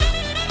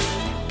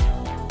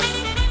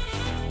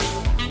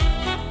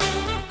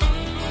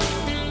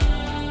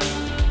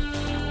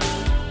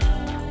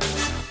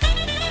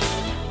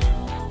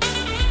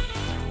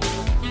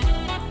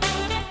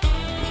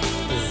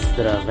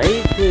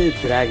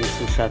Здравейте, драги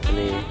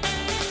слушатели!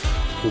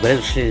 Добре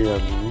дошли на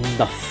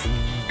нов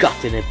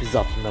готин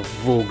епизод на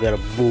Вулгар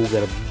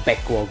Булгар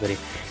Беклогъри,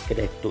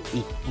 където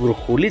и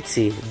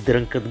грохолици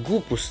дрънкат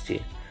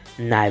глупости,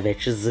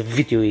 най-вече за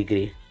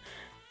видеоигри.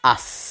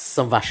 Аз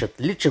съм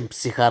вашият личен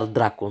психар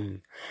дракон.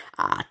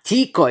 А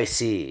ти кой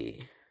си?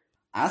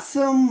 Аз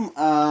съм...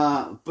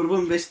 първо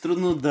ми беше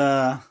трудно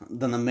да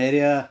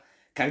намеря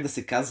как да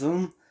се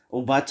казвам,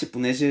 обаче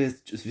понеже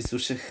ви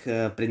слушах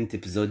предните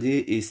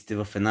епизоди и сте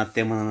в една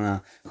тема на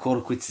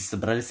хора, които се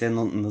събрали се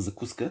едно на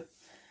закуска.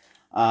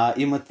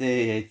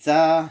 Имате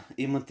яйца,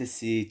 имате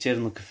си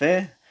черно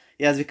кафе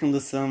и аз викам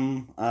да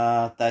съм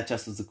тая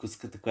част от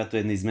закуската, която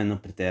е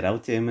неизменна при тези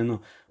работи, а именно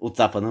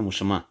отцапана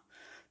мушама.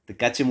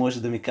 Така че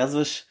може да ми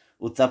казваш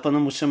отцапана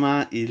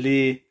мушама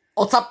или...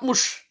 Отцап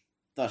муш!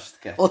 Точно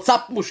така.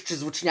 Отцап муш, че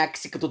звучи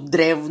някакси като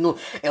древно,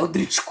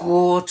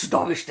 елдричко,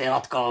 чудовище,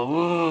 едно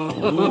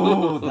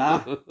такова.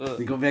 Да,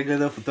 не го бях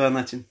гледал по този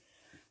начин.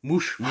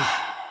 Муш.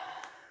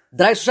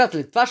 Драги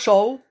слушатели, това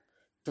шоу,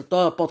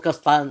 този подкаст,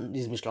 това е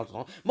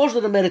измишлено. Може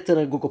да намерите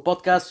на Google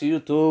Podcast,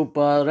 YouTube,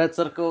 Red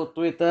Circle,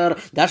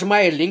 Twitter, даже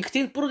май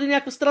LinkedIn, поради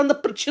някаква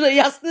странна причина и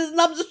аз не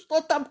знам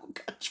защо там го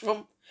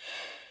качвам.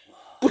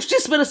 Почти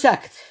сме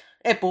навсякъде.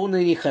 Apple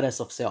не ни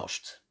харесва все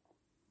още.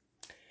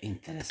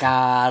 Интересно.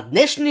 Така,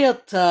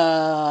 днешният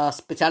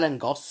специален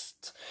гост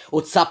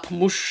от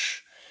Сапмуш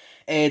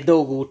е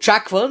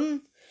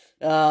дългоочакван.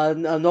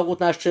 Много от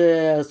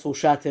нашите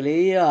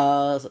слушатели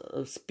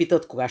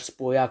спитат кога ще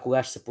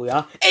се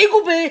появя. Ей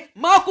го бе!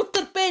 Малко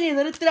търпение,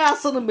 нали трябва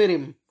да се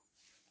намерим.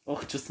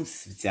 Ох, чувствам се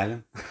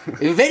специален.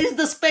 Where is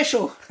the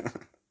special?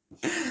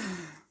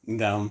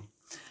 Да.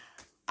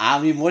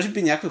 Може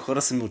би някои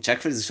хора са ме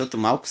очаквали, защото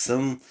малко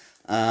съм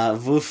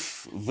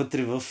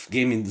вътре в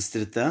гейм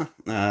индустрията,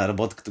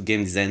 работя като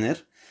гейм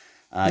дизайнер.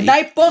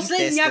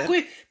 Най-после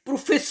някой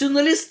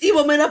професионалист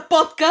имаме на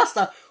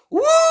подкаста.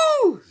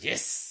 Уу!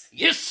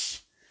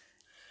 Yes!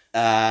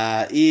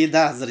 И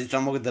да, заради това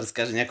мога да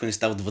разкажа някои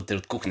неща отвътре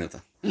от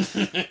кухнята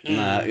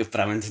на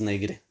правенето на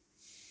игри.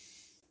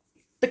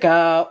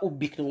 Така,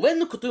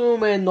 обикновено като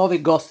имаме нови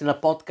гости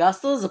на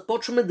подкаста,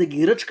 започваме да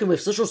ги ръчкаме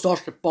всъщност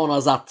още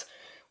по-назад.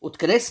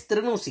 Откъде си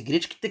тръгнал с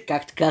игричките,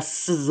 как така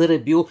си се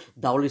заребил,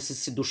 дал ли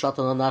си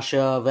душата на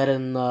нашия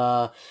верен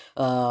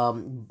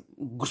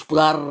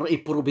господар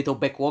и поробител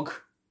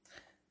Беклог?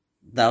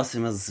 Дал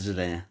съм я, за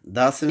съжаление.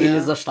 Или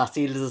за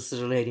щастие, или за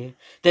съжаление.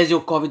 Тези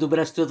окови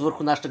добре стоят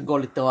върху нашите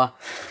голи тела.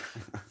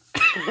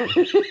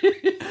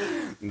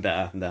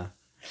 Да.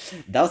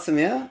 Дал съм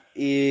я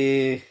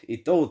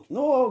и то от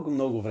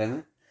много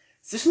време.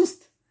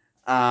 Всъщност,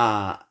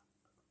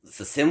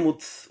 съвсем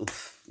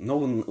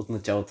от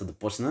началото да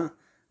почна,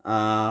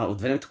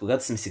 от времето,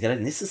 когато сме си играли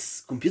не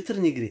с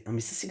компютърни игри,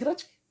 ами с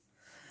играчки.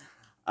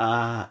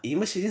 И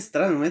имаше един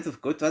странен момент, в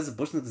който аз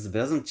започнах да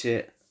забелязвам,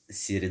 че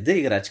си реда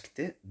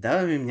играчките,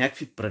 давам им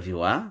някакви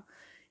правила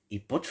и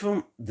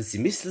почвам да си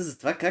мисля за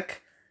това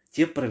как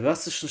тия правила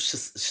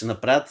всъщност ще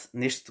направят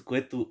нещо,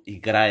 което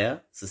играя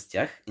с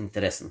тях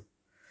интересно.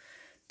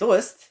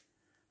 Тоест,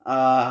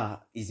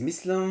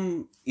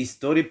 измислям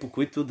истории, по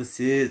които да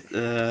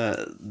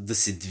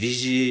се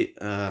движи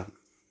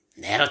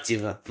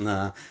наратива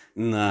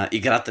на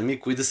играта ми,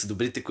 кои да са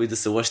добрите, кои да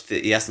са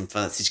лошите. Ясно,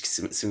 това всички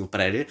са го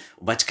правили.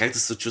 Обаче как да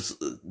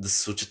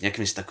се случат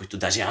някакви неща, които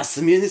даже аз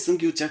самия не съм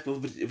ги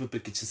очаквал,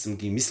 въпреки че съм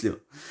ги мислил.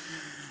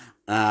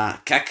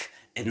 Как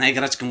една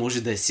играчка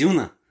може да е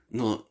силна,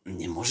 но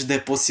не може да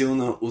е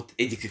по-силна от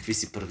еди какви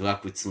си правила,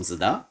 които съм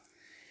задал.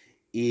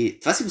 И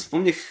това си го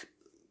спомнях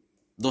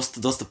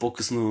доста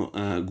по-късно,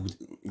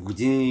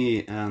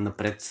 години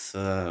напред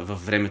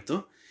във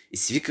времето. И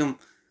си викам,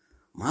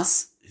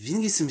 аз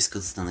винаги съм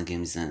искал да стана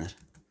гейм дизайнер,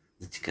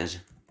 да ти кажа.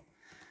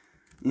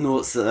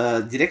 Но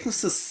директно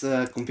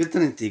с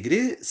компютърните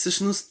игри,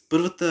 всъщност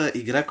първата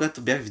игра,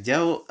 която бях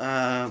видял,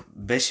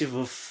 беше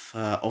в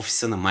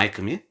офиса на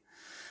майка ми.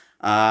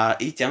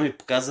 И тя ми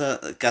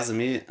каза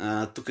ми,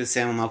 тук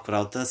сега има малко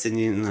работа,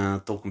 седни на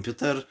този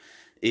компютър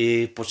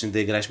и почни да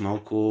играеш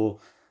малко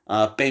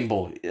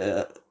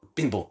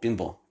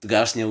Pinball.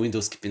 Тогавашния Windows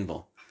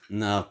Pinball.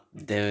 На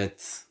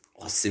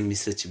 9-8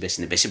 мисля, че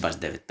беше. Не беше баш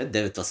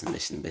 9-5, 9-8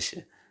 беше, не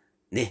беше.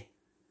 Не.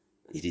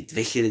 Или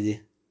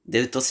 2000.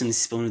 9-8 не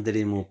си спомня дали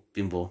имал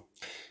Pinball.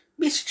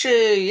 Мисля, че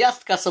и аз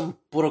така съм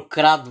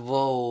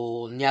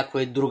прокрадвал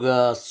някоя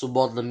друга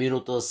свободна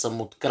минута,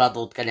 съм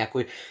открадвал така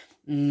някой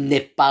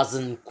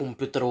непазен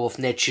компютър в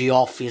нечи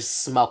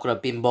офис, малко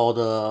на Pinball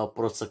да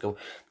процъкам.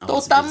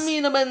 То там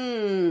и на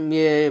мен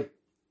ми е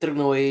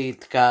тръгнало и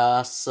така,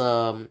 аз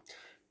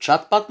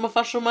чат-пат ма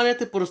фаша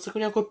манията и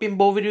поръцъкам някоя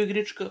Pinball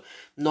видеоигричка.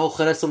 Много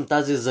харесвам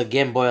тази за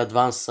Game Boy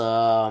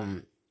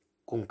Advance,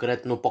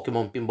 конкретно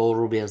Pokémon Pinball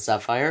Ruby and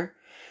Sapphire.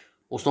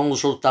 Основно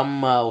защото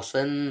там,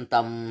 освен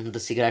там да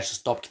си играеш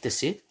с топките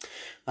си,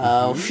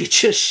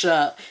 обичаш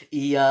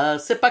и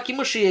все пак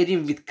имаш и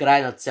един вид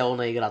крайна цел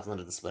на играта,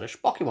 нали, да свъреш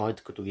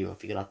покемоните, като ги има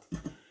в играта.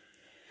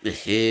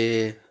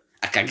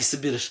 А как ги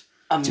събираш?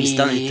 Че ми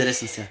стана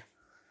интересно сега.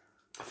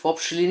 В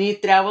общи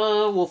линии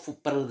трябва в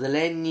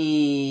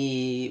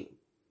определени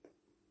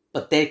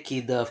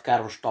пътеки да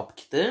вкарваш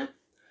топките,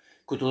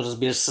 които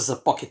разбира се са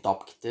за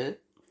поки-топките.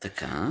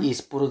 Така. И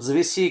според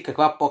зависи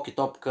каква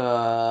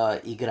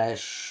поки-топка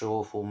играеш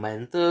в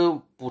момента,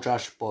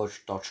 получаваш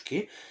повече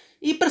точки.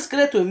 И през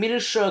където я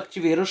минеш,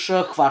 активираш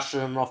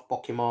хващане на нов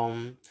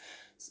покемон.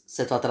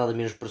 След това трябва да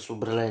минеш през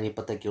определени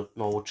пътеки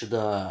отново, че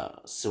да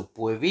се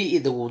появи и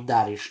да го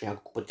удариш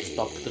няколко пъти с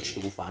топката, че да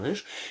го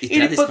фанеш. И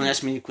трябва да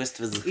изпълняваш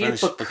мини-квестове, за да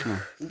хванеш покемон.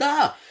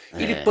 Да,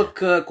 или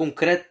пък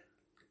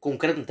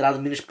конкретно трябва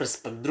да минеш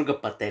през пък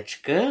друга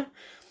пътечка,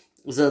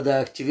 за да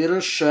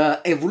активираш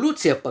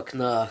еволюция пък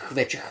на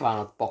вече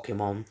хванат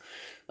покемон.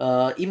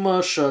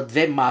 Имаш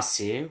две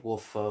маси в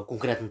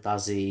конкретно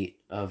тази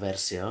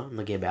версия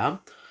на GBA.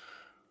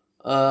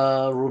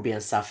 Ruby and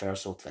Sapphire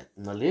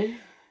съответно, нали?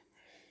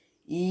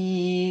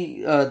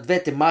 И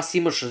двете маси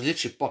имаш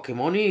различни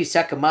покемони и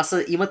всяка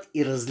маса имат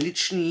и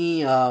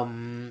различни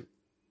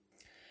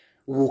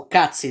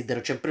локации, да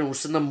речем, примерно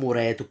си на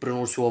морето,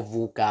 примерно си в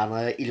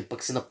вулкана или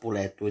пък си на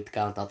полето и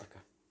така нататък.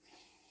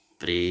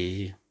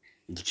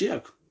 Звучи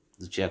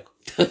яко.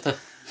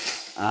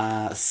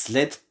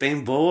 След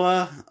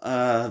пейнтбола,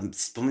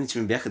 си спомня, че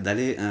ми бяха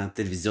дали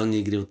телевизионни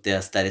игри от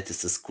тези старите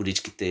с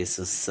количките и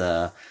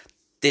с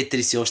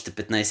Тетрис и още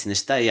 15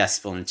 неща и аз си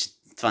спомня, че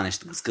това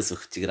нещо го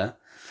скъсвах от игра.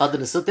 Това да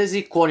не са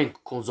тези клонинг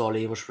конзоли,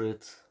 имаш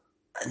предвид?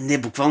 Не,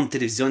 буквално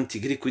телевизионните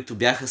игри, които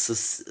бяха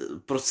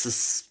просто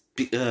с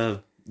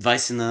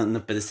 20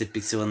 на 50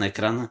 пиксела на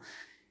екрана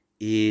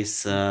и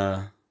са...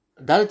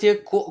 Да,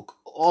 тия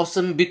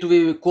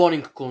 8-битови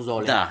клонинг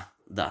конзоли. Да.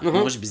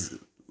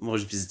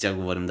 Може би за тях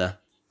говорим, да.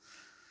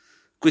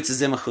 Които се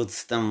вземаха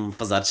от там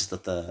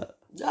пазарчетата.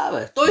 Да,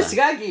 бе. Той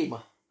сега ги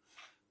има.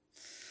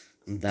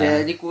 Да.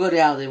 Те никога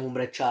няма да им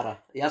умре чара.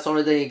 И аз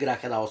оня да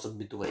играх една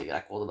 8-битова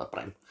игра. Какво да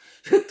направим?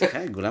 Така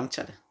е, голям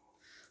чар.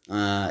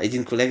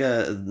 Един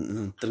колега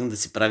тръгна да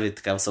си прави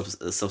такава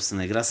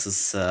собствена игра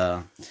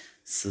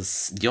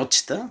с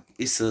диодчета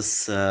и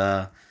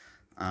с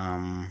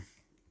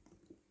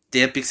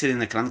тези пиксели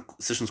на екран,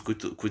 всъщност,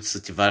 които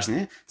са ти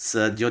важни,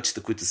 са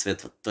диодчета, които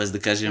светват. Тоест, да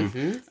кажем,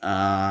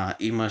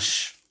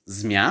 имаш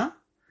змия,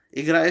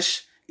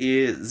 играеш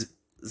и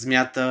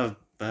змията,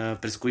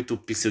 през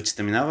които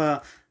пикселчета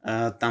минава,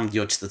 там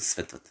диодчетата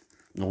светват.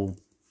 Много,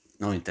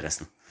 много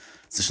интересно.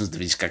 Всъщност да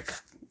видиш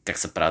как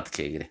се правят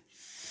такива игри.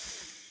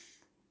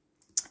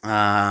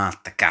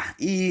 Така.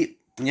 И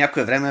по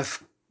някое време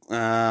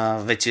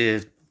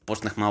вече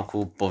почнах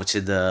малко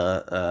повече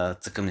да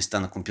цъкам неща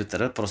на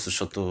компютъра, просто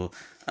защото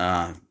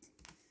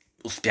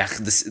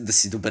успях да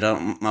си добера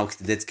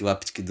малките детски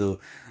лапички до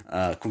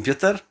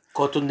компютър.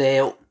 Който не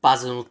е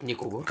пазен от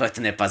никого.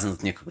 Който не е пазен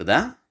от никого,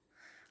 да.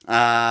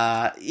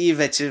 И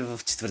вече в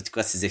 4-ти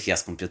клас си взех и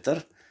аз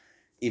компютър.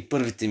 И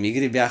първите ми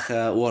игри бяха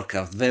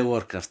Warcraft 2,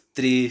 Warcraft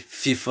 3,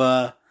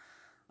 FIFA.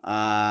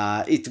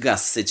 И тогава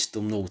със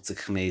сечето много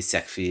цъкахме и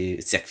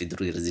всякакви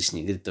други различни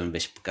игри. Той ми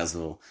беше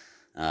показвал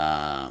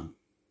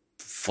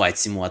флайт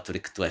симулатори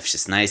като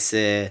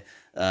F-16,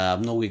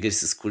 много игри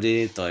с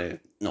коли. Той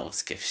много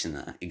се кефеше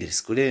на игри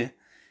с коли.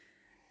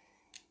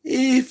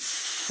 И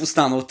в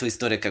останалата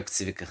история, както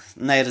се вика.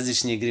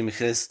 Най-различни игри ми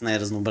харесват,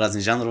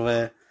 най-разнообразни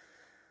жанрове.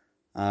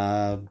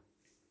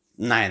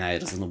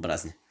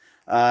 Най-разнообразни.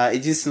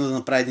 Единствено да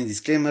направя един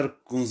дисклеймер,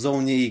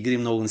 конзолни игри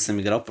много не съм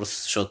играл,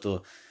 просто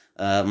защото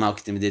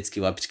малките ми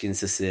детски лапички не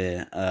са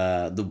се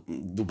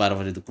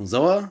добарвали до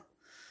конзола.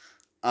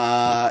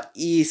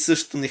 И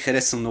също не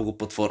харесвам много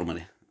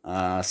платформери.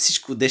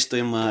 Всичко дещо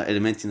има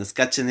елементи на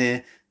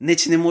скачане. Не,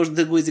 че не може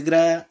да го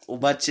изиграя,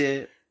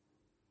 обаче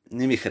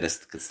не ми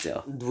харесва като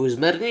цяло.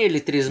 Двоизмерни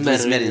или триизмерни?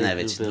 Двоизмерни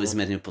най-вече.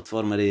 Двоизмерни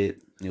платформери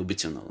не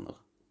обичам много.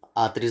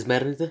 А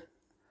триизмерните?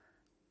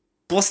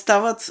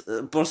 По-стават,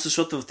 просто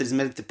защото в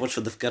триизмерните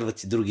почват да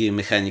вкарват и други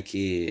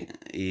механики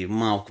и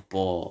малко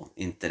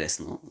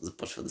по-интересно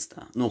започва да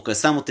става. Но ако е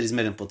само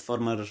триизмерен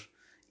платформер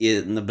и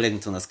е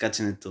наблегнато на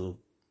скачането,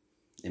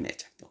 не ме е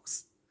чак толкова.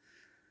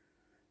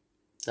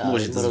 Да,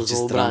 може да звучи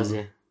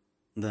странно.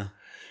 Да.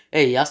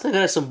 Аз не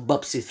харесвам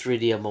Bubsy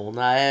 3D, ама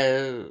она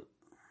е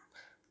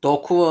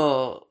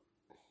толкова...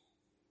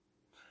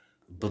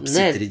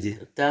 Bubsy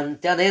 3D?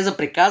 Тя не е за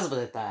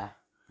приказване, тая.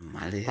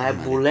 Тя е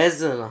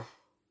болезнена.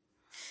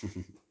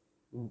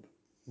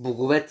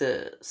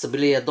 Боговете са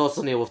били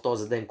ядосани в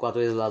този ден, когато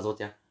е излязла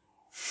тя.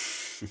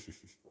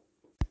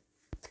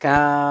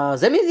 Така,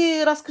 вземи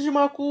и разкажи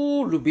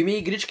малко любими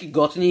игрички,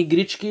 готини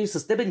игрички.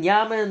 С тебе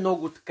нямаме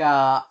много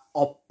така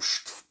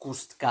общ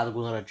вкус, така да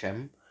го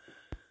наречем.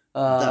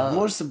 Да,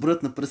 може да се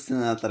броят на пръсти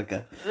на една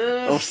ръка.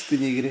 Общите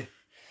ни игри,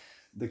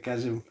 да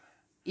кажем.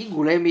 И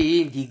големи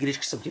инди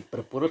игрички съм ти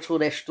препоръчвал,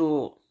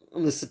 нещо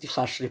не са ти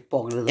хващали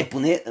погледа.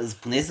 Поне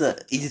за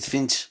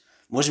Edith Finch.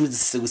 Можем ли да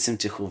се съгласим,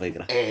 че е хубава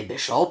игра?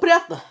 Беше много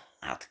приятна.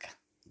 Така.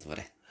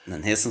 Добре. На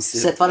нея съм си...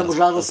 След това не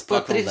можа да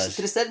спа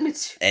 3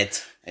 седмици.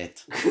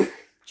 Ето.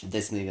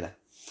 Чудесна игра.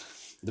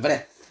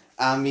 Добре.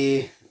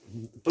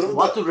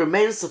 What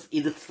Remains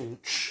of Edith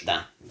Finch.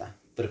 Да.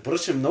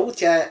 Препоръчвам много.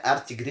 Тя е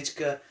арт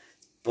игричка.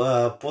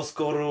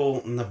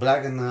 По-скоро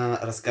набляга на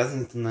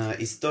разказването на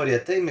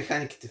историята и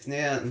механиките в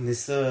нея не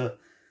са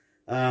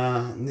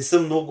не са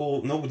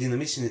много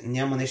динамични,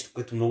 няма нещо,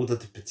 което много да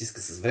те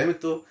притиска с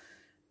времето.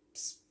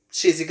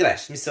 Ще изиграеш.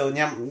 В смисъл,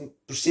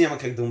 почти няма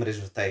как да умреш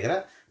в тази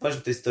игра.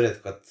 Важното е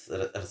историята, която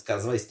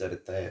разказва.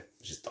 Историята е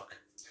жестока.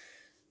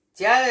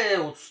 Тя е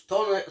от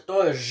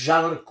този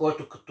жанр,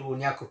 който като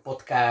някой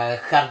по-така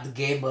хард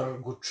геймър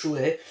го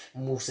чуе,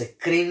 му се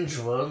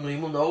кринжва, но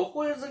има много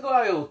хубави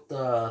заглавия от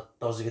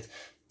този вид.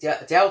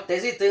 Тя е от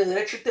тези тъй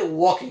наречените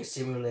Walking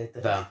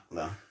Simulator. Да.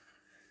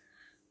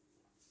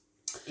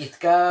 И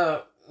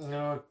така,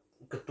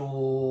 като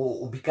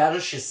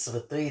обикараш из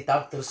света и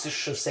там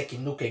търсиш всеки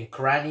nook and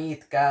cranny и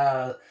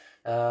така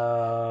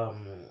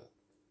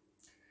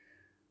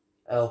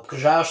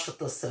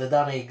обкръжаващата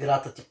среда на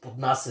играта ти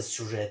поднася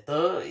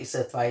сюжета и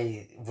след това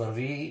и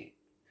върви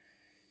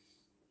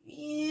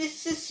и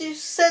си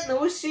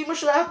седнал и си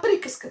имаш една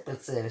приказка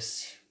пред себе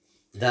си.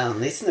 Да,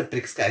 наистина е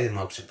приказка. Айде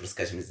малко ще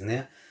разкажем за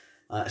нея,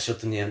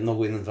 защото ни е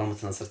много и на двамата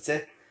на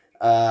сърце.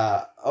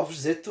 Общо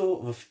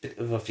взето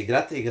в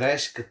играта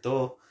играеш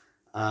като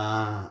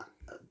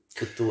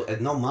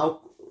едно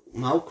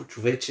малко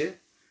човече.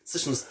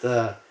 Всъщност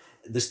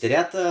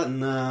дъщерята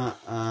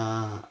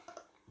на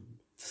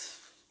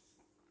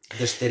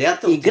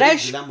дъщерята от един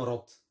голям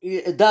род.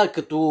 Да,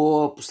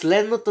 като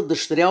последната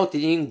дъщеря от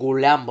един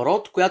голям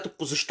род, която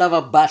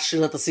посещава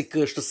бащината си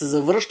къща, се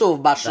завръща в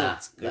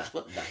бащината си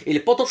къща. Да.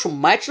 Или по-точно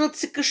майчината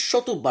си къща,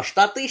 защото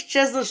бащата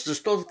изчезна,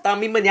 защото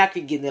там има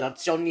някакви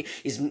генерационни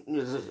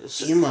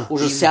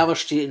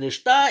ужасяващи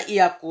неща и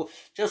ако,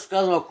 често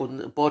казвам, ако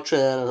повече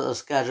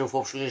разкажем в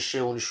общи линии,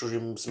 ще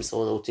унищожим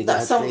смисъла да отиграем.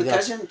 Да, само да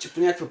кажем, че по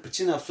някаква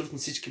причина абсолютно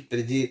всички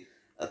преди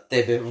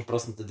тебе,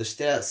 въпросната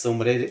дъщеря, са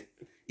умрели.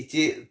 И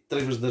ти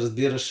тръгваш да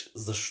разбираш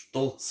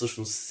защо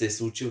всъщност се е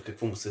случило,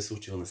 какво му се е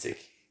случило на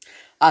всеки.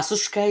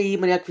 Също така и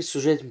има някакви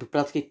сюжетни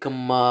препратки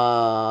към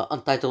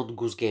Untitled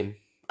Goose Game.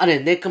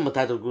 Не към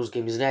Untitled Goose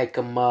Game, извиняй,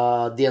 към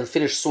The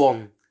Unfinished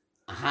Swan.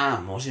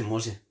 Може.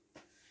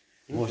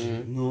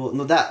 Mm-hmm.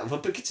 Но да,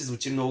 въпреки че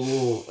звучи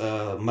много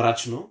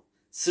мрачно,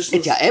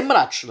 всъщност... Тя е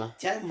мрачна.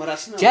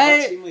 Тя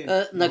е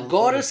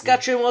нагоре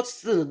скача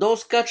емоциите, надолу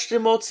скачат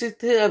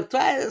емоциите.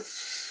 Това е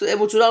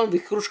емоционално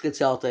вихрушка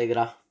цялата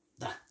игра.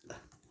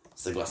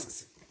 Съгласен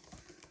съм.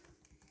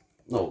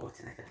 Много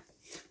готина игра.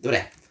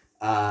 Добре.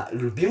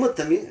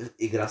 Любимата ми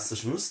игра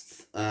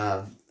всъщност,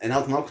 една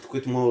от малкото,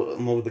 които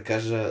мога да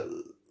кажа,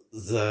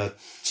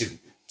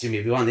 че ми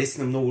е била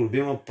наистина много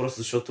любима, просто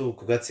защото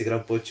когато си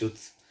играл повече от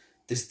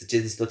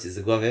 300-400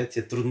 заглавия, ти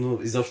е трудно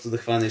изобщо да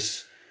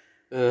хванеш...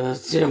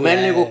 Ти на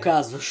мен ли го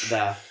казваш?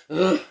 Да.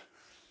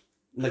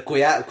 На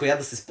коя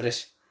да се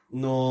спреш.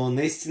 Но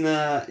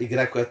наистина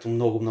игра, която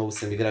много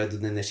съм играл и до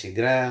днес ще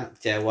играя,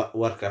 тя е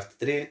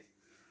Warcraft 3.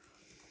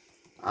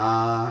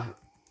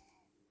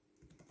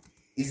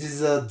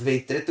 Излиза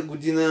 2003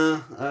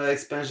 година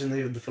експанжен на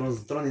The Throne of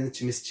the Throne,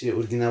 иначе мисля, че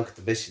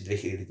оригиналката беше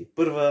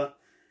 2001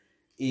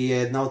 и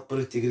е една от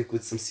първите игри,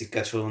 които съм си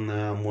качвал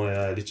на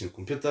моя личен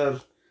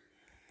компютър.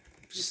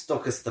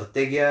 Жестока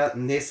стратегия,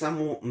 не е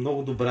само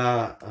много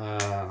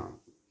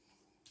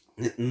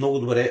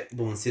добре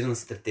балансирана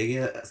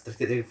стратегия,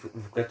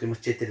 в която имаш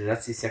 4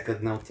 рации и всяка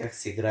една от тях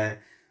се играе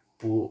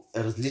по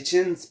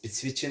различен,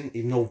 специфичен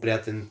и много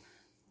приятен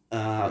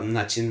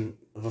начин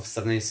в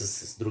сравнение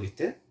с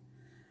другите.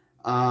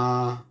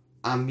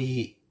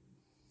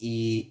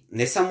 И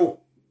не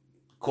само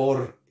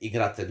core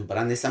играта е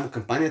добра, не само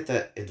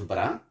кампанията е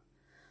добра,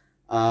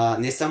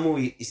 не само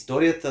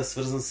историята,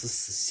 свързана с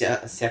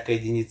всяка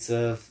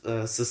единица,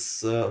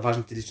 с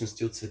важните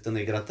личности от света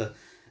на играта,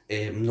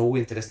 е много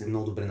интересна и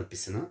много добре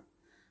написана.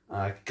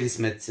 Крис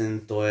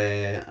Медсен, той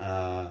е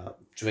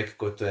човека,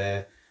 който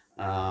е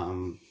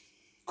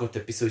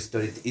писал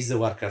историите и за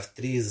Warcraft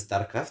 3, и за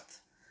StarCraft,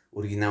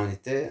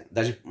 оригиналните.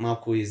 Даже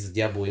малко и за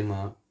Diablo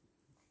има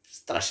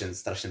страшен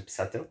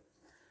писател.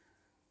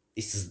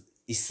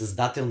 И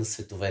създател на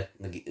светове,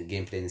 на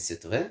геймплейни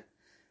светове.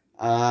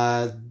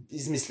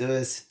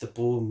 Измисля света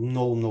по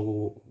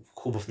много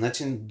хубав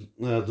начин,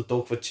 до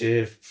толкова,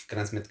 че в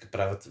крайна сметка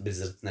правят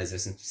Blizzard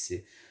най-известното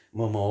си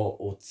MMO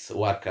от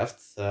Warcraft,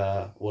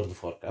 World of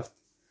Warcraft.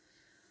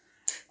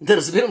 Да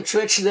разбирам,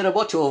 човек, че не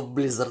работи в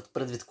Blizzard,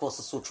 предвид какво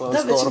се случва.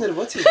 Да, вече не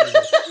работи в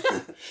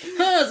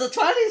Blizzard.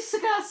 Затова ли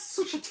сега се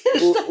случват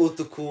тези неща? От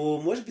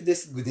около, може би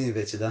 10 години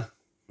вече, да.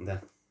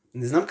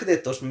 Не знам къде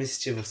е точно,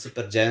 мисля, че е в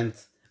Supergiant,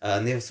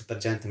 не в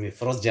Supergiant, ами в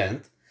Frost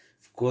Giant,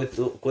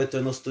 което е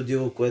едно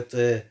студио, което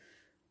е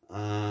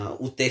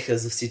утеха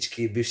за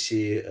всички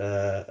бивши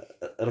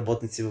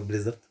работници в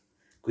Blizzard,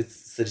 които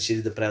са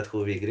решили да правят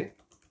хубави игри.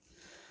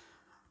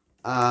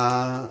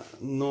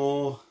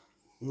 Но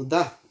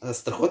да,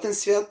 страхотен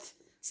свят,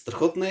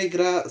 страхотна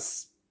игра,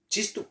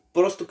 чисто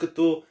просто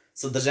като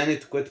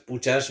съдържанието, което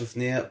получаваш в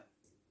нея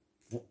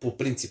по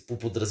принцип, по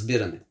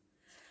подразбиране.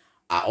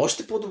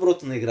 Още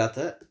по-доброто на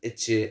играта е,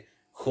 че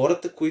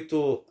хората,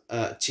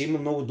 че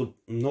има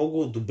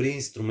много добри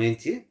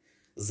инструменти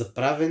за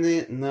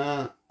правене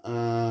на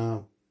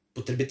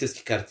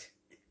потребителски карти.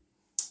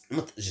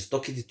 Имат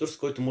жесток едитор, с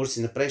който можеш да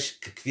си направиш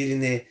какви ли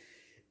не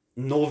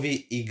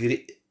нови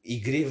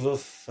игри в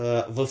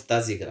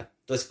тази игра.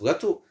 Тоест,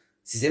 когато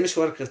си вземеш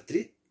Warcraft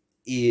 3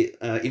 и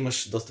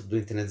имаш достъп до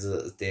интернет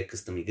за тези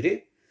къстъм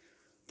игри,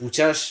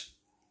 получаваш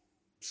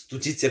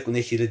стотици, ако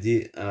не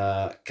хиляди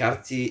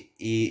карти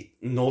и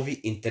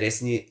нови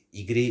интересни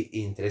игри и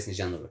интересни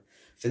жанрове.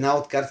 В една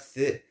от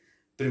картите,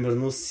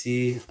 примерно,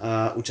 си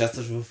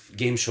участваш в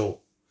геймшоу,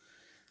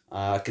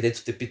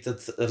 където те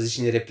питат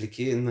различни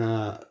реплики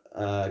на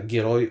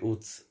герой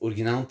от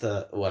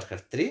оригиналната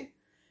Warcraft 3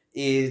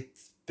 и,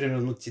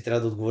 примерно, ти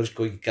трябва да отговориш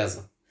кой ги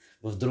казва.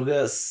 В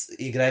друга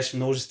играеш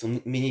множество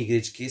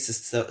мини-игрички, се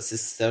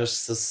съставяш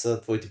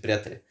с твоите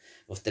приятели.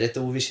 В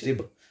трета ловиш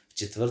риба. В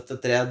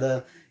четвърта трябва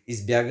да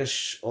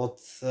избягаш от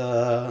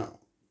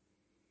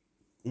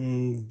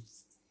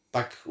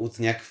пак от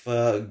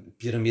някаква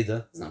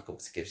пирамида. Знам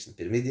колко се кефиш на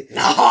пирамиди.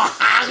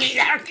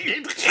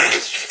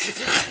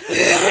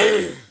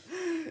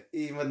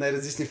 И има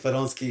най-различни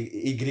фараонски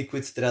игри,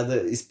 които трябва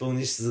да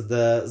изпълниш, за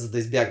да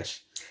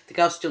избягаш.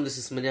 Така усетям да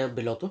се сменя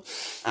бельото.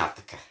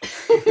 Така.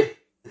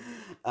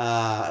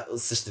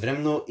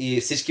 Същевременно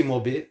и всички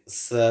моби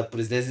са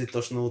произлезли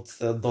точно от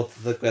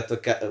дотата, която е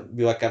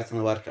била карта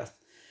на Warcraft.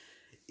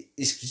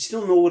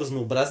 Изключително много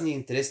разнообразни и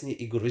интересни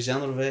игрови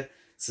жанрове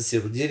са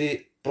се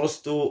родили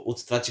просто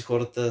от това, че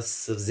хората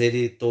са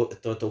взели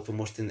този толкова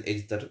мощен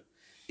едитър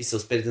и са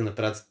успели да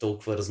направят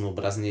толкова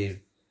разнообразни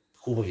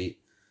хубави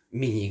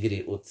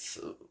мини-игри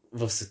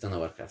в света на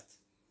Warcraft.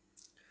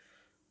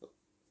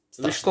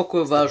 Виж колко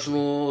е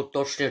важно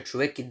точният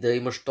човек и да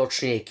имаш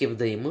точния екип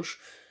да имаш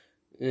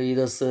и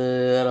да се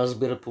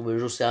разбират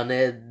помежду си, а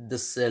не да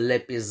се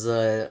лепи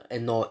за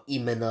едно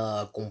име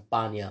на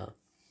компания.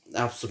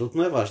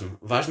 Абсолютно е важно.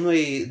 Важно е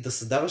и да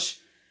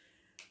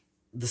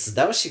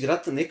създаваш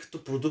играта не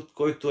като продукт,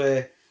 който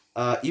е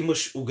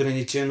имаш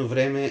ограничено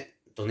време,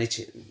 то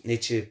не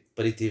че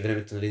парите и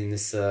времето, нали, не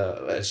са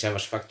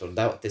решаваш фактор,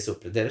 да, те се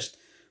определяш,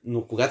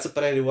 но когато са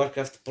правили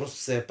Warcraft, просто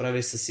се я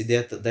правили с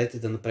идеята, дайте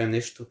да направим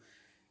нещо,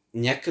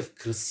 някакъв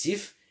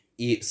красив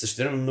и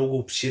същевременно много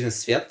обширен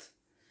свят,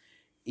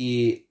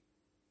 и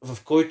в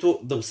който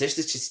да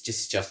усещаш, че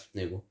си част от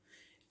него.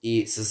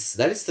 И са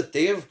създали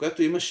стратегия, в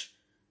която имаш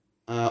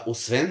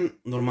освен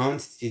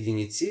нормалните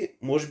единици,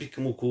 може би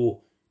към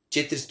около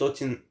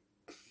 400,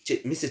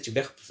 мисля, че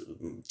бяха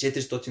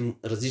 400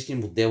 различни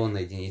модела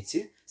на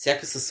единици,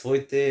 всяка със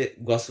своите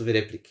гласови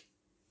реплики.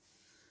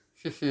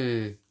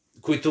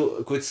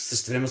 които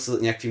същевременно са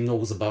някакви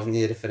много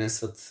забавни,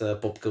 референсват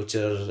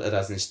поп-кълчър,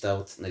 разни неща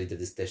от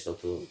 90-те,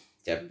 защото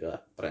тя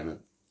била правена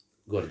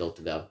горе-долу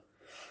тогава.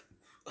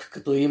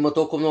 Като има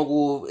толкова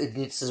много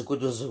единици, за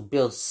които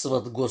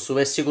записват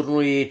гласове,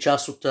 сигурно и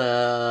част от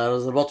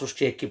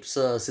разработващия екип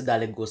са си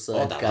дали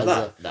гласа.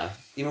 Да.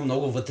 Има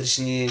много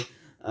вътрешни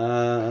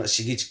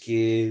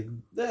шегички.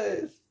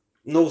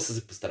 Много са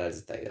се постарали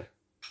за тази игра.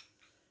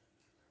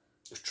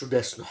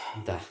 Чудесно.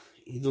 Да.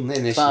 И до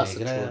днешна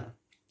игра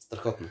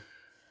страхотно.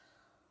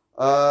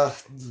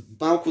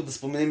 Малко да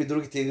споменем и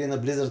другите игри на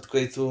Blizzard,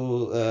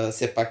 които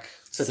все пак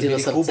са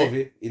били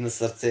хубави и на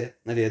сърце,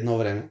 нали, едно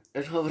време.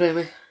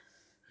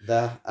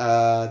 Да.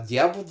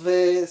 Diablo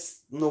 2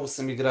 много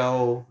съм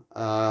играл,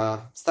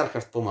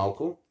 StarCraft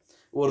по-малко,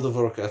 World of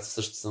Warcraft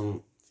също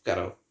съм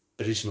вкарал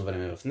прилично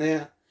време в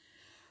нея.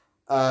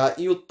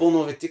 И от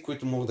по-новите,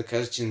 които мога да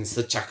кажа, че не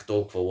са чак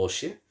толкова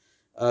лоши,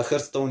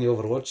 Hearthstone и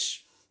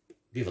Overwatch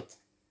биват.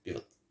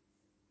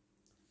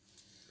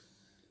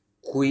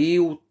 Кои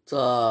от,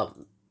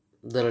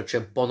 да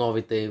речем,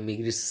 по-новите им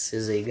игри са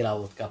се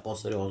заиграло така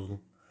по-сериозно?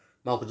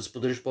 Малко да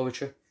споделиш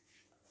повече?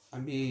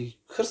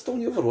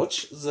 Hearthstone и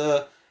Overwatch.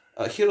 За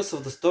Heroes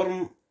of the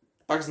Storm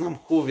пак знам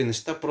хубави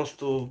неща,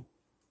 просто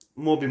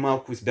моби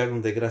малко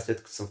избягвам да игра, след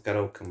като съм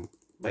вкарал към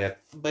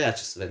бая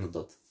часове на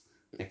Dota.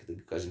 Нека да го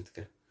кажем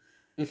така.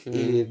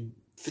 И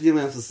в един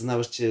момент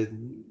осъзнаваш, че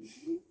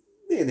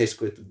не е нещо,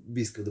 което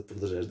би искал да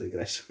продължаваш да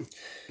играеш.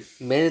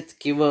 Мене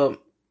такива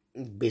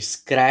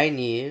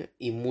безкрайни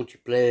и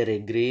мултиплеер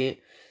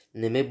игри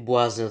не ме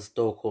блазнят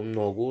толкова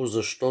много,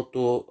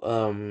 защото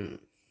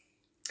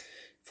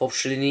в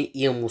общи линии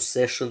имам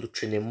усещането,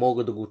 че не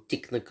мога да го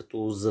тикна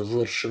като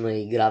завършена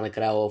игра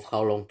накрая в How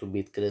Long to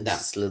Beat, където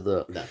се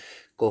следа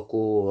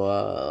колко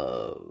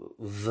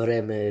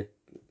време,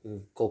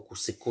 колко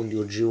секунди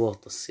от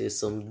живота си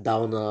съм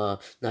дал на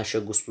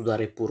нашия господар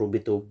и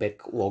поробител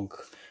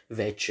беклог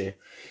вече.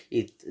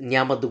 И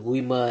няма да го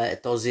има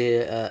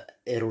този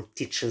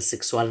еротичен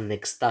сексуален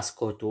екстаз,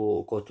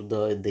 който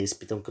да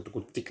изпитам като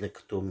го тикне,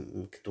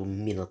 като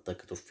мината,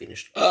 като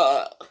финиш.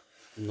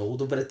 Много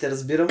добре те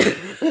разбирам.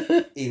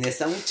 И не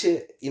само,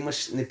 че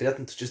имаш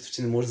неприятното чувство,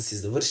 че не можеш да си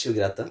завърши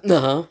играта,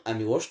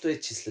 ами лошото е,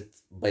 че след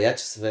бая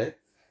часове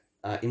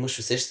имаш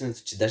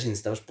усещането, че даже не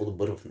ставаш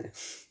по-добър в нея.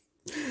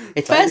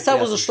 Това е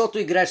само защото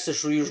играеш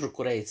срещу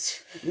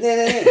южнокорейци.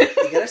 Не.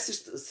 Играеш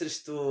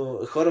срещу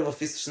хора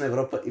в Източна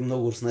Европа и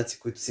много руснаци,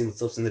 които си имат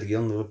собствен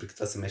регион, но въпреки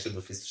това се мешат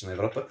в Източна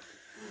Европа.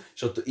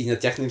 Защото и на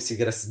тях не им си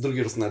игра с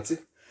други руснаци.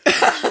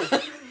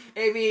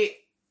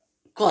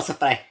 Какво се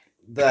прави?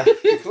 Да,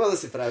 какво да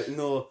се прави?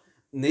 Но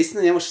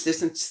наистина нямаш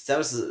усещане, че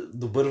ставаш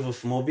добър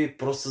в моби,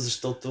 просто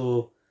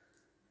защото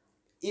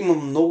Има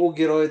много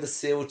герои да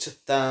се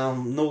учат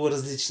там, много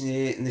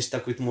различни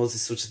неща, които могат да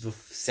се случат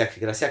във всяка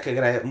игра. Всяка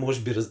игра е,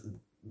 може би,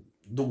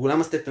 до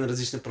голяма степен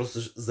различна, просто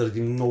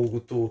заради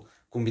многото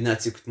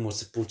комбинации, които може да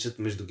се получат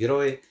между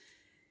герои.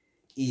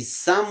 И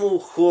само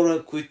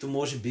хора, които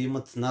може би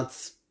имат над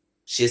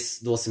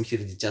 6 до 8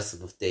 хиляди часа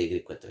в тези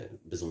игри, което е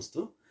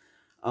безумство,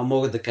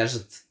 могат да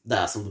кажат, да,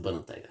 аз съм добър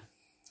на тази игра.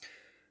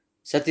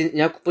 Сега ти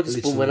няколко пъти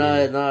Лично спомена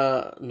не.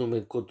 една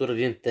номенклатура,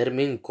 един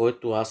термин,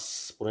 който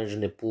аз, понеже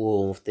не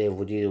плувам в тези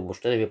води,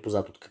 въобще не ми е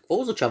познат. От какво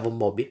означава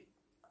моби?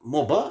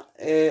 MOBA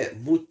е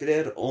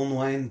Multiplayer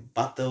Online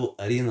Battle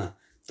Arena.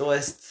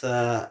 Тоест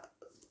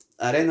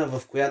арена,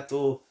 в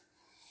която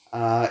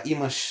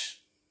имаш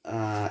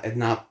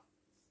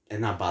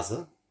една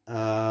база,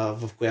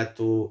 в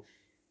която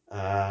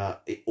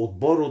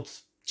отбор от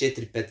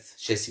 4, 5,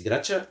 6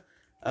 играча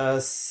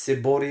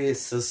се бори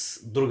с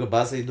друга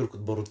база и друг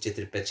отбор от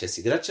 4, 5, 6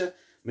 играча.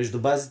 Между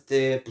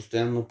базите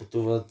постоянно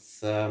пътуват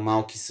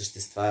малки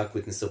същества,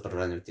 които не са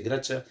управлявани от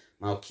играча,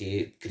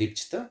 малки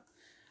крипчета.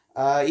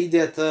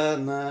 Идеята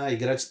на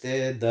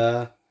играчите е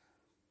да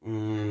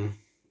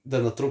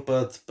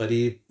натрупат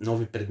пари,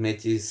 нови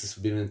предмети с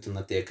убиването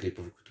на тези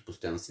крипове, които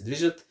постоянно се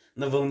движат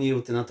на вълни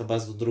от едната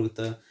база до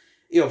другата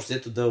и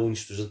общо да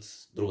унищожат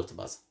другата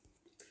база.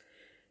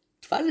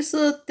 Това ли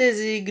са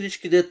тези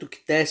игрички, дето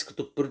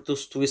китайското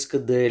правителство иска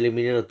да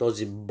елиминира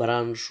този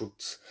бранш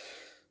от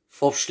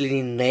в общи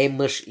линии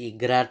наемаш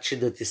играчи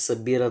да ти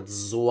събират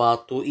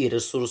злато и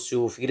ресурси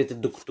в игрите,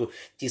 докато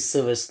ти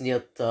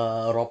съвестният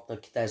роб на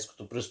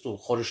китайското правителство,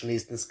 ходиш на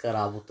истинска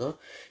работа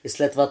и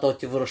след това той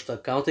ти връща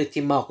акаунта и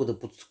ти малко да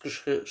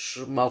подскаш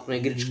малко на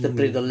игричката,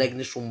 преди да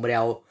легнеш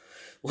умрял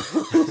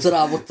от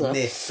работа.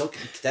 Не,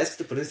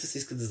 китайското правителство се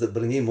иска да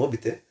забрани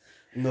мобите,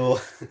 но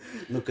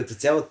като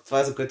цяло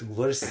това, за което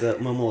говориш, са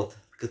ММО-та,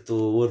 като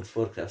World of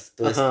Warcraft.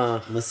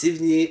 Тоест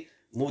масивни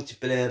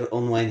мултиплеер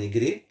онлайн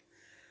игри.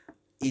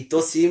 И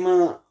то си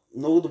има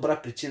много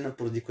добра причина,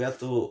 поради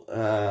която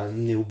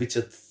не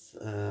обичат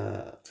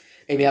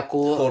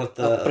ако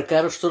хората.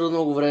 Прекараш твърде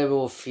много време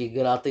в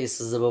играта и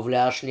се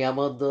забавляваш,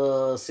 няма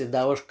да си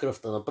даваш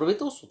кръвта на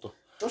правителството.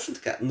 Точно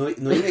така. Но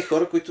има и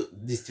хора, които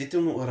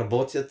действително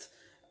работят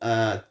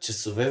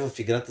часове в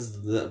играта,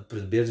 за да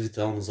придобият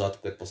виртуално злато,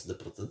 което после да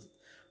продадат.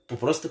 По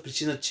проста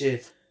причина,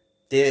 че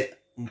те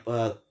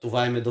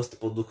това им е доста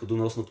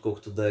по-доходоносно,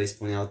 отколкото да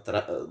изпълняват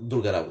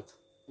друга работа.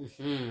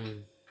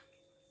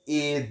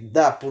 И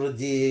да,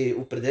 поради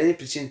определени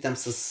причини там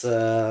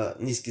с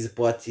ниски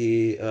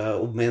заплати,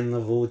 обмен на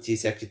валути и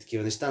всякакви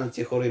такива неща, на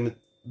тия хора им е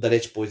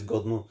далеч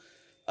по-изгодно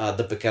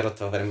да прекарат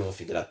това време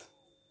в играта.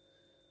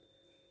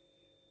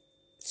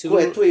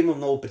 Което има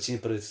много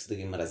причини правителството да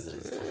ги мрази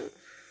заради това.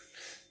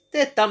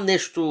 Те там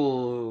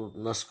нещо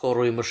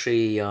наскоро имаше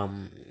и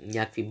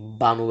някакви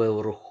банове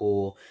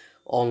върху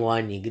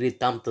онлайн игри,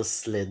 там те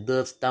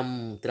следят,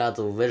 там трябва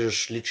да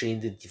въвеждаш личен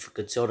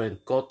идентификационен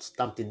код,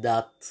 там ти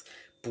дадат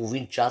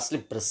половин час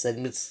ли през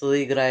седмицата да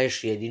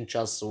играеш и 1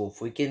 час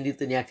в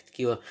уикендите, някакви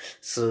такива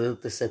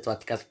съдят и след това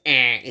ти казват,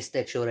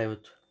 изтече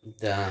времето.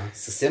 Да,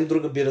 съвсем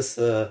друга бира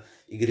са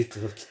игрите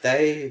в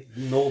Китай,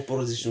 много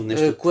по-различно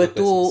нещо.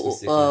 Което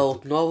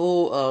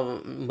отново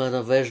ме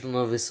навежда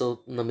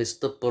на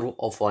мисълта, първо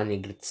офлайн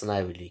игрите са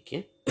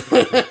най-велики.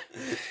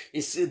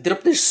 И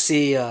дръпнеш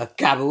си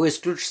кабел,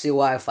 изключиш си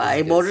Wi-Fi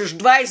и можеш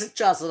 20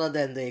 часа на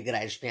ден да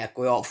играеш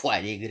някои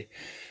офлайн игри.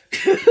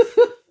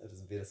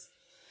 Разбира се.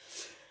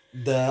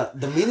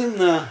 Да минем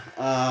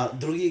на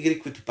други игри,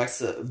 които пак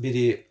са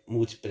били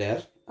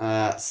мултиплеер,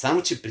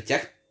 само че при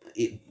тях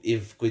и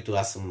в които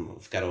аз съм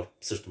вкарал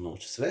също много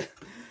часове,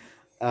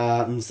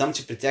 но само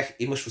че при тях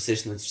имаш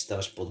усещането, че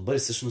ставаш по-добър и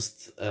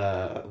всъщност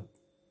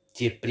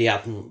ти е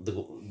приятно да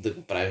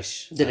го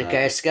правиш. Да не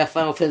кажеш сега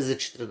Final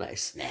Fantasy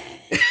 14.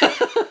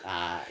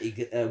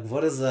 Не.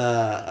 Говоря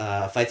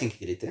за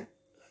файтинг игрите.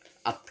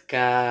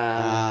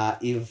 Така.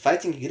 И в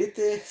файтинг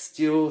игрите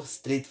стил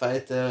Street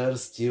Fighter,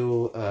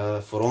 стил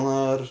For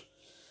Honor,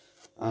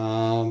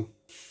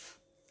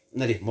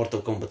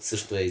 Mortal Kombat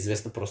също е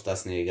известна, просто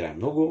аз не играя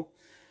много.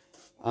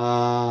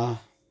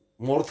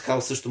 Mortal House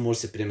също може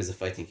да се приеме за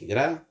файтинг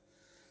игра.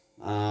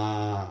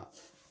 На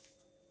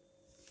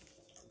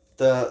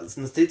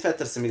Street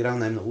Fighter съм играл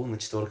най-много, на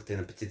 4-ката и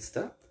на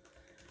 5-цата.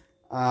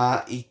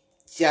 И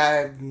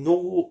тя е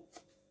много,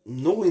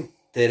 много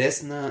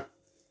интересна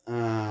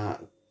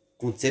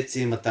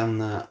концепция има там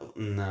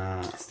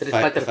на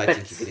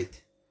файтинг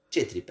игрите.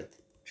 4-5.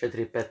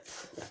 4-5.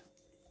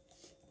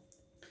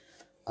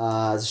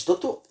 Да.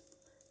 Защото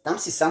там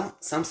си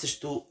сам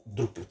срещу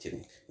друг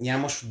противник.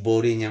 Нямаш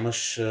отбори,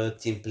 нямаш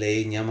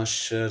тимплей,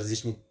 нямаш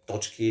различни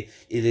точки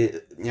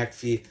или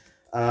някакви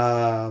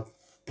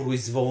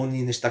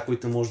произволни неща,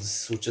 които може да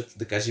се случат.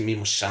 Да кажем,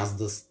 имаш шанс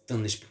да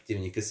стъннеш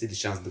противника си или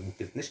шанс да го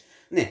критнеш.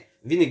 Не,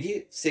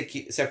 винаги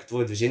всяко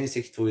твое движение,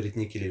 всеки твой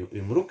ритник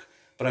или мрук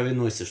прави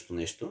едно и също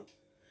нещо.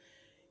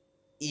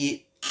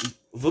 И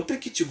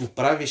въпреки, че го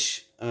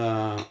правиш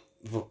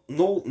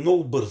много,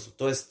 много бързо,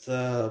 т.е.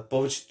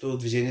 повечето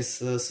движения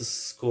са с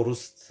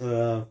скорост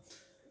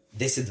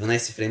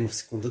 10-12 фрейма в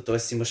секунда, т.е.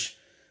 имаш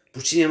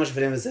почти нямаш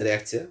време за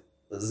реакция.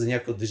 За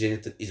някои от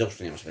движенията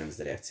изобщо нямаш време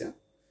за реакция.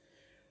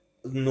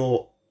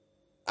 Но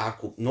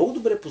ако много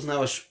добре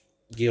познаваш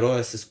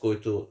героя, с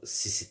който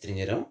си се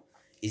тренирал,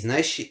 и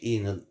знаеш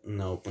и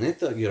на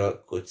опонента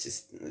героя, който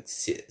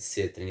си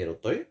е тренирал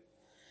той,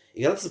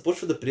 играта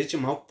започва да прилича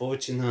малко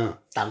повече на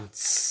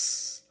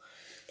танц.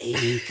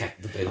 Как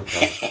добре го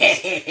казвам.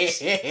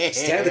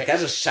 Щях да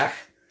кажа шах,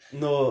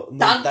 но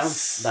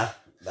танц. Да.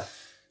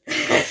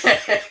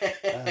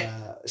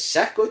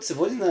 Шах, който се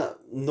води на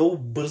много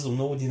бързо,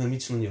 много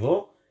динамично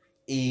ниво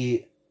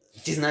и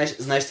ти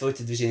знаеш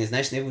твоите движения,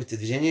 знаеш неговите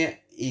движения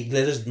и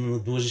гледаш да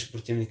надлъжиш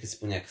противника си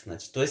по някакъв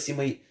начин. Тоест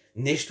има и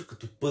нещо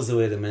като пъзъл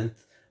елемент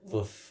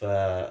в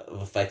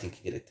файтинг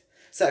игрите.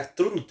 Сега,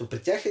 трудното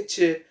при тях е,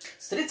 че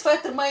Street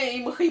Fighter май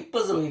имаха и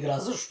пъзъл игра,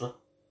 защо?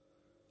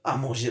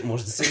 Може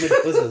да се има и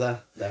пъзъл,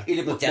 да.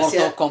 Или пък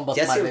Mortal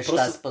Kombat май беше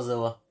тази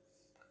пъзела.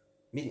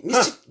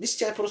 Мисля, че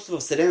тя е просто в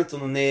вселената,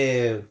 но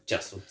не е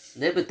част от...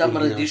 Не бе, там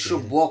редиш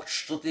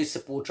блокчетата и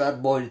се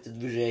получават бойните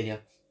движения.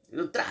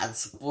 Трябва да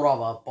се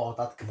пробва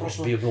по-нататък.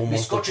 Може би е бил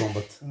Mortal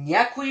Kombat.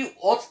 Някои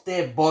от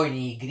те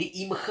бойни игри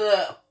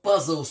имаха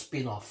пъзъл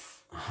спин-оф.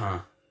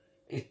 Аха.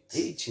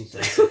 Че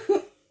интересно.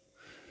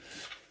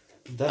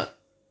 Да.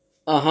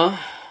 Ага.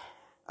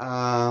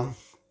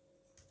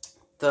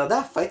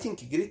 Да,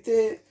 файтинг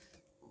игрите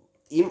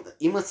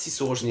имат си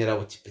сложни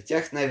работи. При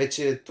тях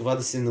най-вече това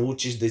да се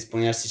научиш да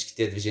изпълняваш всички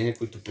тези движения,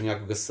 които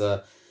понякога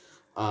са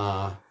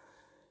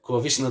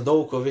клавиш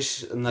надолу,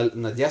 клавиш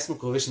надясно,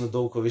 клавиш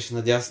надолу, клавиш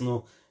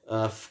надясно,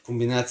 в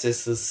комбинация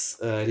с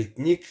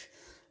ритник.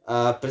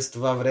 През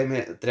това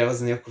време трябва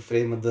за няколко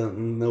фрейма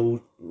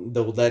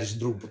да удариш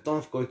друг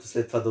бутон, в който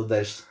след това да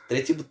удариш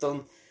трети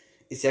бутон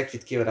и всякакви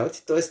такива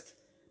работи. Тоест,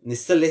 не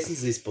са лесни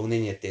за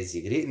изпълнение тези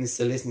игри, не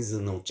са лесни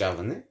за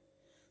научаване,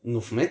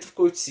 но в момента, в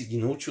който си ги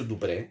научил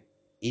добре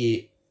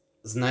и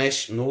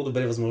знаеш много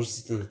добре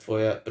възможностите на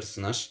твоя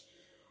персонаж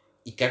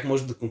и как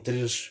можеш да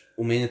контрираш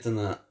уменията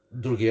на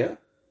другия,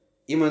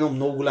 има едно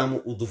много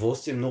голямо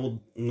удоволствие,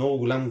 много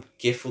голям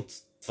кеф от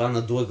това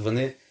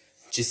надлъгване,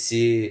 че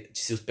си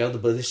успял да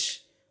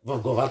бъдеш в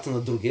главата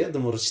на другия, да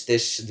му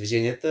разчетеш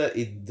движенията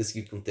и да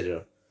си ги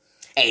контрирал.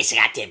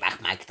 Сега ти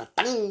бах майката.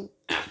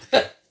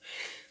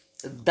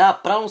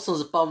 Да, правилно съм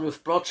запомнил,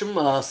 впрочем,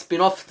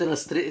 спин-офите на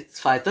Street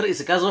Fighter и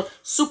се казва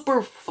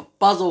Super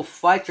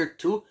Puzzle Fighter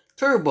 2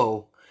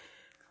 Turbo.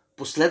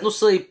 Последно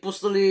са и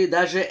пуснали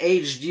даже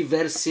HD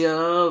версия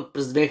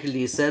през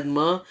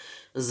 2007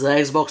 за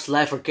Xbox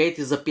Live Arcade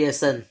и за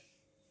PSN.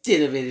 Ти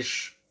да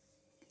видиш.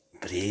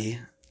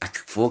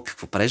 Какво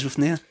правиш в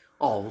нея?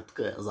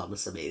 Откъде знам, не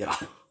съм играл.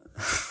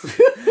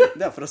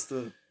 Да,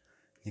 просто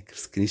някакъв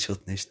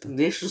скриншот нещо.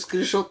 Нещо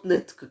скриншот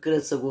не, тук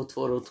където са го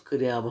отворил, тук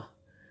няма.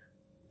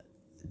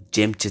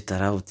 Джемчета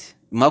работи.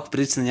 Малко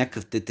прилича на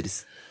някакъв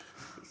тетрис.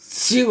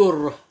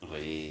 Сигурно.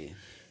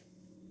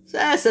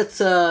 След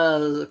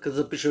като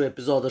запишем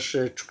епизода,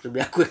 ще чукнем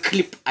някой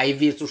клип, а и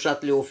вие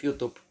слушатели в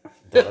YouTube.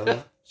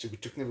 Да. Ще го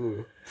чукне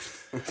Google.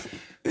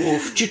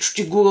 Чичо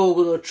ти Google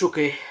го да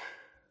чукай.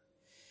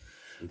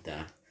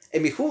 Да.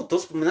 Хубаво, то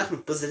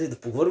споменахме пъзели, да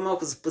поговорим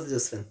малко за пъзели,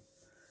 освен.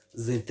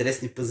 За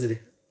интересни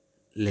пъзели.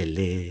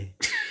 Леле.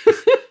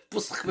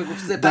 Пуснахме го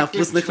все пак. Да,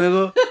 пуснахме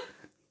го.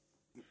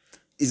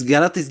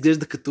 Изгарата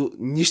изглежда като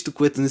нищо,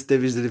 което не сте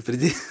виждали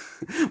преди.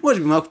 Може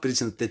би малко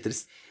прилича на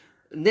Тетрис.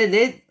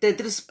 Не,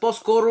 Тетрис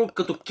по-скоро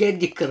като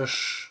Candy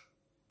Crush.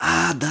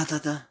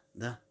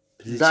 Да.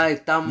 Да, и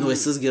там... Но е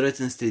с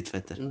героите на Street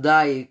Fighter.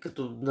 Да, и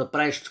като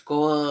направиш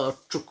такова,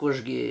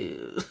 чукваш ги.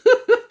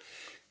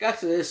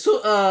 Както е,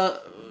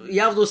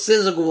 явно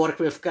се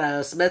заговорихме в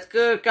крайна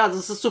сметка.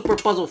 Каза се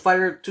Super Puzzle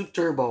Fighter 2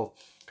 Turbo.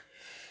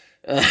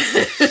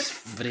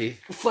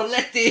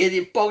 Хвърлете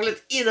един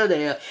поглед и на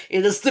нея, и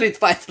на Street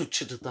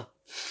Fighter-четата.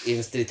 И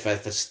на Street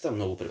Fighter-чета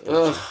много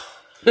препоръчвам.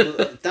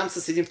 Там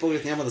с един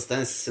поглед няма да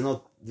стане с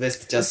едно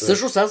 200 часа.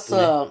 Всъщност аз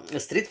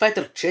Street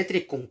Fighter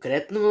 4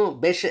 конкретно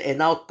беше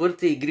една от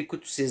първите игри,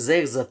 които си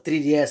взех за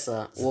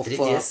 3DS-а.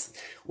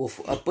 В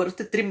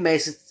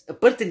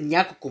първите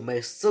няколко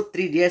месеца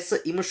 3DS-а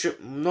имаше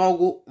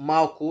много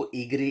малко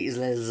игри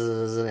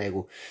излезе за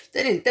него. Те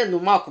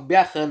Nintendo малко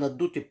бяха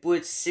надути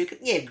поеци си,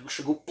 викат, ние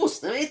ще го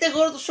пуснем и те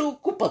хората ще го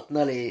купат,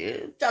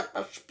 нали.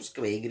 Ще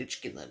пускаме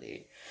игрички,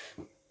 нали.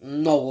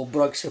 Много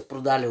бройки се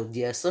продали от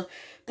DS-а.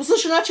 По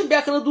същия начин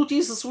бяха надути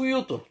и с Wii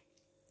U-то.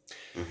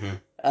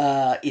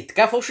 И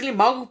така в общи ли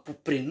малко по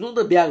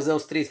принуда бях взел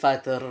Street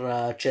Fighter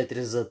 4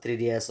 за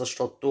 3DS,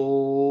 защото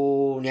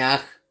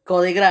нямах какво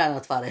да играя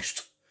на това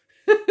нещо.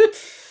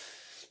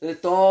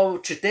 То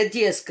чете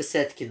DS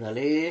касетки,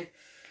 нали?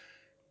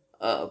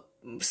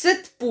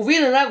 След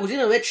половина една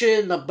година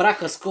вече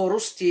набраха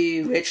скорост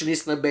и вече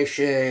наистина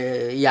беше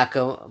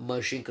яка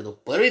машинка, но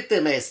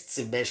първите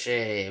месеци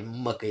беше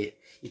мъка и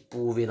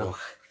половина.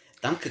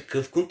 Там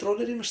какъв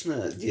контролер имаш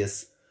на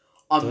DS?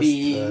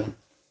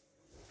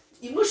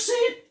 Имаш си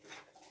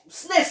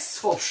SNES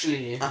в общи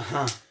линии.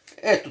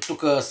 Ето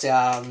тук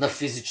сега на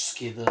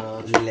физически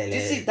да... Леле.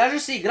 Ти си даже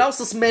си играл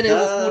с мене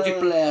в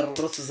мултиплеер.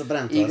 Просто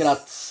забравям това.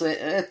 Играта.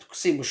 Ето тук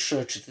си имаш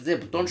четирите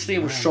бутончета,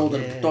 имаш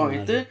шолдър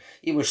бутоните,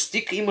 имаш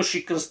стик, имаш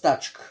и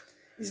кръстачка.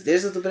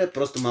 Изглежда добре,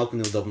 просто малко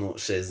неудобно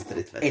ще е за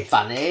трети вече.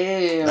 Това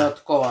не е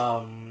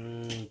такова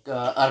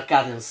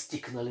аркаден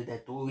стик, нали,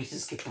 дето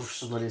истински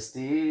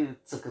професионалисти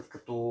цъкат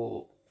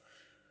като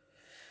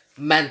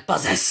мен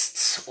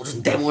possessed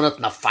от демонът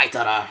на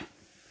файтъра.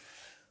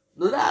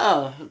 Но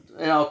да,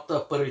 една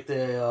от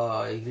първите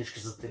игрички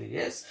за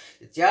 3DS.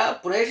 Тя,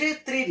 понеже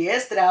е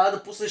 3DS, трябва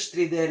да пуснеш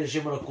 3D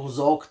режима на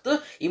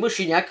конзолката. Имаш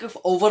и някакъв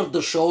over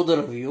the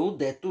shoulder view,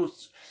 дето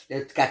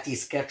така ти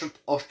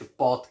изкачат още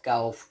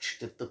по-така в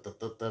очите.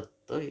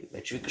 И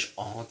вече викаш,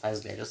 това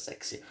изглежда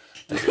секси.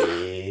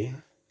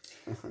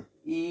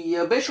 И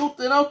беше от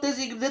една от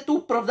тези игри, дето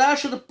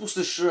оправдаваше да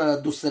пуснеш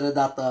до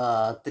средата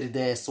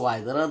 3D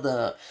слайдера,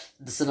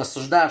 да се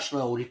наслаждаваш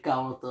на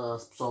уникалната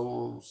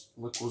способност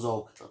на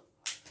конзолката.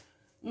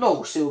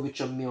 Много ще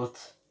обичам милата.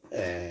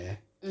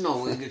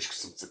 Много игричка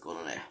съм цъкал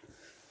на нея.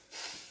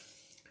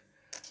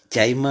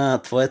 Тя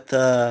има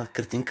твоята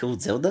картинка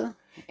от Зелда?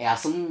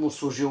 Аз съм му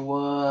служил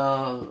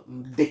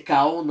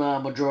декал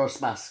на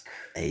Majora's Mask.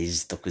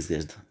 Жестоко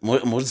изглежда.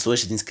 Може да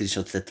сложиш един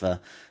скриншот след това.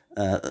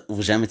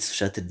 Уважаемите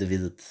слушатели да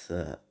видят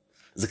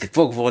за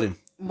какво говорим.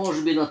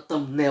 Може би на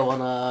тъмнела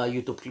на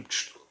YouTube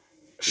клипчето.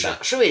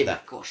 Ще видим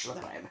какво ще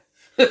направим.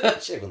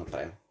 Ще го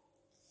направим.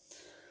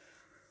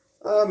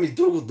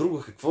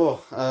 Друго какво?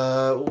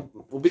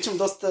 Обичам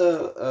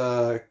доста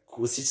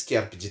класически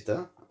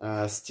RPG-та.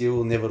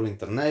 Стил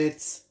Neverwinter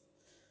Nights.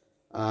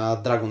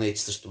 Dragon Age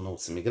също много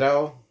съм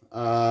играл.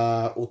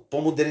 От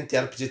по-модерните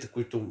RPG-та,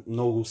 които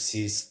много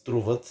си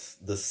струват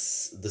да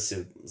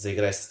се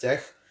заиграеш с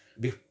тях,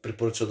 бих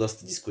препоръчал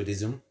доста Disco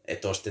Elysium.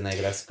 Ето още една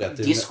игра, с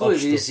която имаме общо. Disco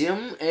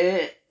Elysium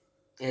е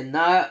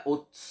една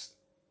от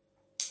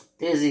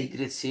тези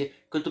игрици,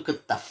 които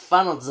като та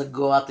фанат за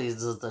главата и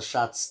за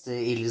тъшаците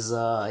или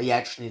за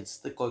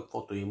ячниците, кой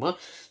каквото има,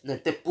 не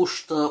те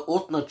пуща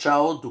от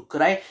начало до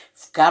край,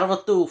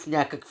 вкарвате в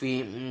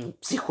някакви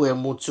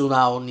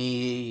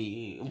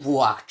психоемоционални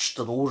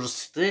влакчета на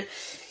ужасите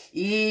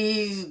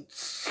и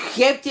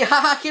хем ти, и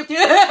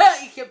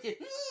хем ти,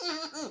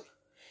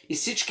 и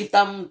всички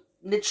там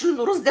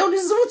нечлено разделни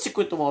звуци,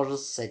 които можеш да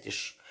се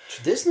сетиш.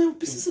 Чудесно е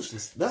описан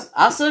всъщност, да.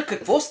 Аз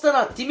какво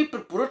стана? Ти ми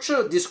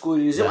препоръча Disco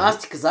Elysium, аз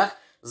ти казах,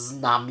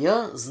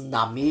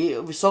 знами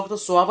високата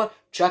слава,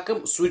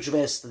 чакам Switch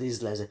версията да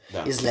излезе.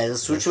 Да. Излезе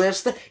Switch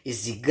версията,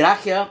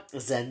 изиграх я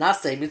за една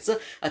седмица,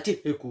 а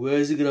ти, кога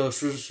изиграл?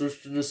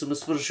 Не съм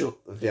свършил.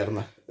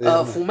 Верно.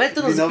 В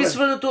момента на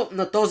записването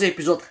на този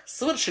епизод,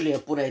 свърши ли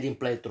я поне един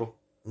плейтро?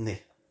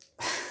 Не.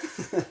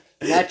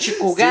 Значи,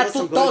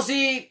 когато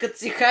този, като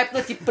си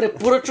хайпна, ти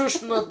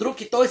препоръчваш на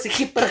друг и той се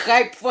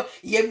хиперхайпва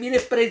и я мине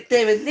преди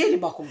тебе. Не е ли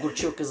малко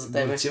горчилка за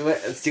тебе?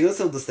 Стигнал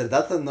съм до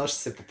средата, но ще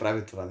се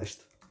поправи това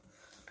нещо.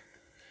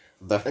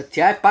 Да.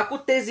 Тя е пак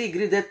от тези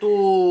игри,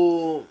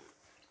 дето...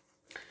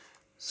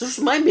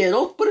 Също май ми е едно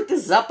от първите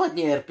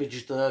западни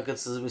RPG-та,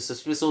 като се замисля, в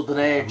смисъл да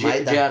не е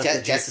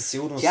JRPG. Тя със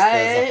сигурност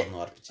е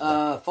западно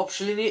RPG. В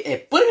общи линии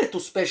е първият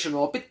успешен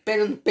опит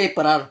Pen and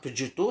Paper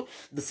RPG-то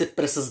да се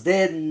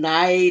пресъздаде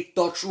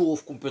най-точно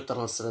в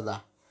компютърна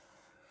среда.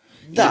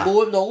 Да.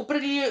 Имало е много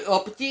преди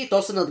опити и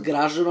то се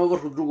надгражда едно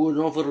върху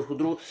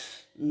друго,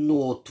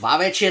 но това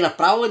вече е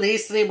направо,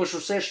 наистина имаш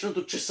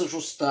усещането, че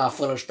всъщност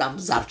фърнаш там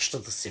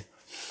зарчетата си.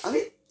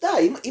 Да,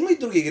 има и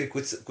други игри,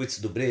 които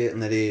са добри,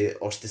 нали,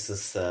 още с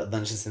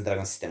Dungeons and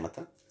Dragons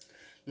системата.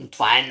 Но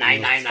това е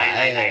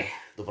най.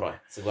 Добро е,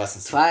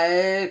 съгласен съм. Това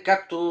е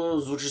както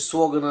звучи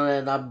слогана на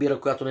една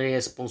бира, която не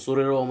е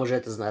спонсорирала,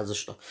 мъжете знаят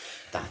защо.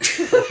 Да.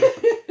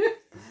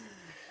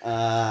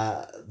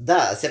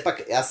 Да, все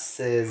пак аз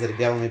се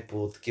заребявам и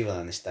по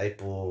такива неща и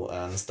по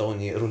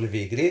настолни ролеви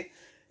игри.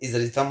 И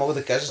заради това мога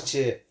да кажа,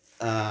 че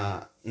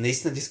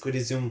наистина Disco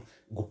Elysium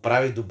го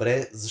прави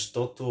добре,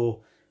 защото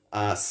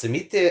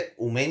самите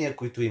умения,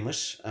 които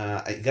имаш,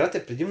 играта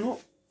е предимно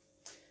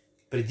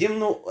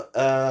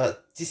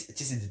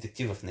ти си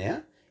детектив в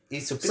нея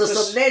и се опитваш...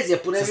 С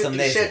амнезия, понеже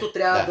клишето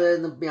трябва да е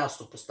на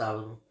място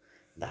поставено.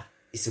 Да.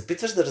 И се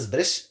опитваш да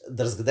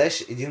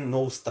разгадаеш един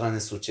много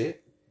странен случай,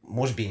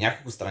 може би и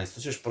няколко странни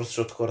случаи, просто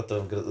защото хората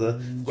в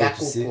града,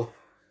 които си...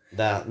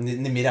 Да,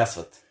 не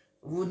мирясват.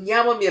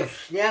 Няма мир,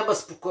 няма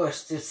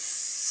спокойствие.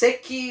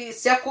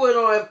 Всяко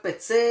едно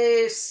НПЦ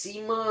си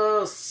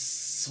има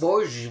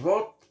свой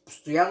живот,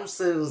 постоянно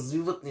се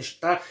развиват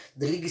неща,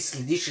 дали ги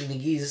следиш или не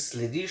ги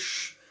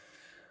следиш.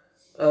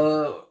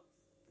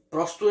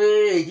 Просто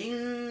е един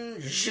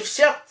жив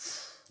свят.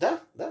 Да.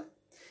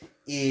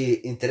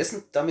 И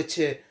интересното там е,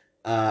 че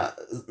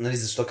нали,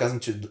 защо казвам,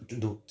 че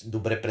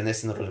добре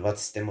пренесена ролевата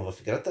система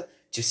в играта,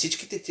 че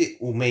всичките ти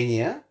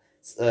умения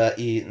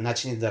и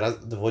начини да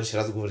водиш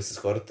разговори с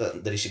хората,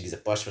 дали ще ги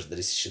заплашваш,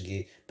 дали ще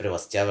ги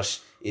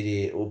преластяваш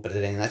или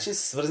определени начини,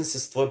 са свързани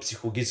с твое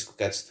психологическо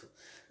качество.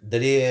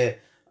 Дали е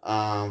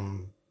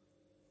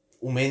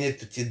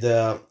умението ти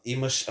да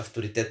имаш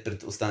авторитет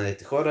пред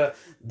останалите хора,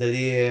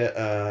 дали е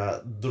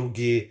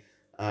други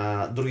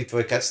други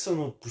твои качества,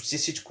 но почти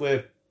всичко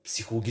е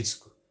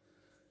психологическо.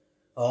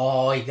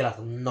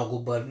 Играта много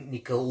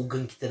бърника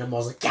огънките на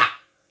мозъка.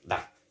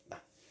 Да.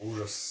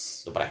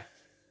 Ужас. Добре.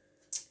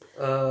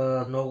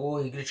 Много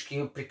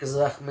игрички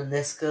приказахме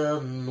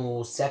днеска,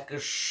 но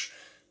сякаш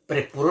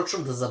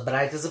препоръчвам да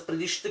забравите за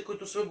предишните,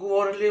 които сме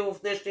говорили в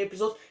днешния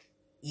епизод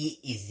и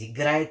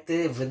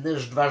изиграйте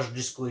веднъж дваж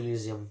Диско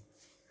Elysium.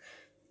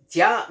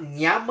 Тя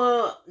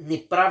няма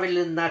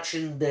неправилен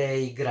начин да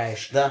я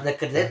играеш. На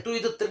където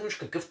и да тръгнеш,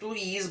 какъвто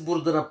и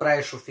избор да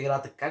направиш в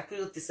играта, както и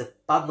да ти се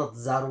паднат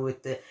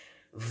заровете,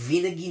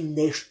 винаги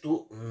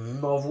нещо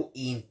ново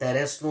и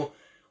интересно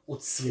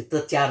от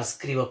света тя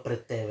разкрива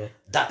пред тебе.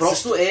 Просто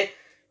също е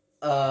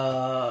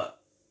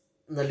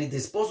да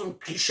използвам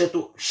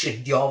клишето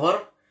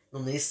шедьовър, но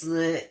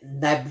наистина е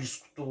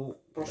най-близкото.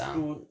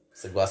 Просто...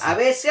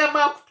 Съгласен. Сега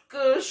малко тук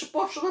ще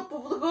почна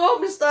да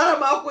ми стара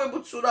малко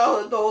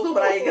емоционално. Много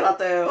добра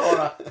играта е,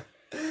 хора.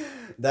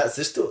 Да,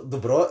 също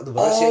добро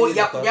решение.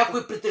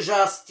 Някой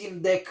притежава Steam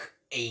Deck.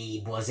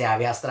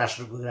 Блазяви, аз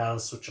страшно го играя да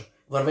се случва.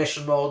 Вървеше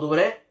много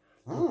добре,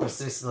 но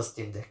представи се на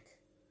Steam Deck.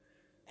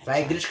 Това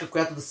е игричка,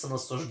 която да се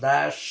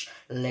наслаждаеш,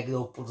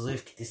 легнал под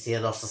завивките си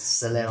едно с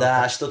вселената.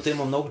 Да, защото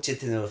има много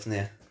четене в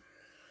нея.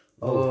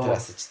 Много трябва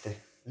да се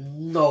чете.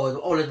 Много е.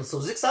 Оле, на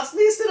сълзик с аз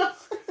наистина.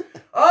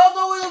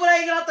 Много е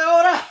добра играта,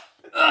 ора!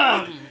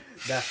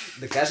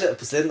 Да кажа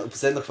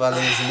последно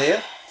хваляне за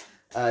нея,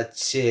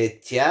 че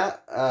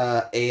тя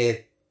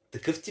е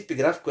такъв тип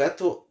игра, в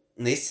която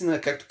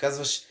наистина, както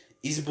казваш,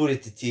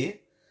 изборите ти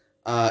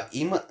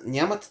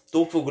нямат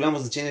толкова голямо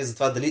значение за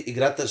това дали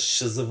играта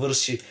ще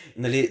завърши,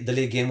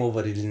 дали е гейм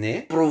over или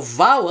не.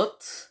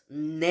 Провалът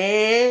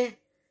не е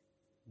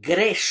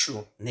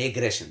грешно. Не е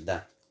грешен,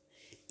 да.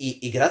 И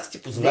играта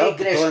ти позволява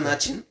по този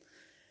начин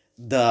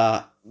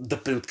да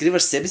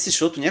преоткриваш себе си,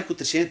 защото някои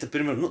от решенията,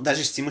 примерно,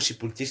 даже ще имаш и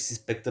политически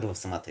спектър в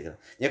самата игра.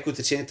 Някои от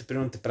решенията,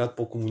 примерно, те правят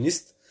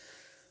по-комунист,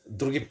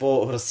 други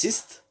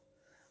по-расист,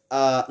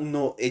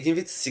 но един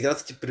вид с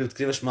играта ти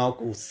преоткриваш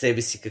малко от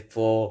себе си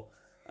какво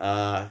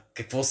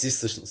си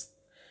всъщност.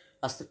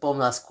 Аз не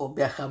помня аз какво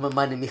бях, ама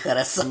май не ми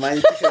хареса. Май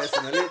не ти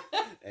хареса, нали?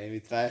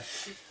 Това е.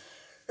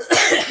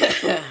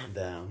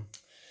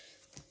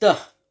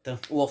 Да.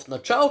 В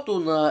началото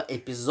на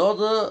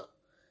епизода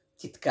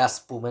ти така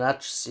спомена,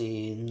 че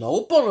си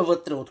много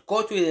по-навътре, от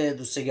който и е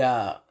до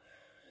сега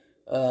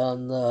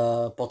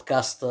на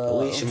подкаста.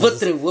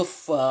 Вътре в...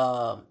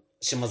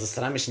 Ще ме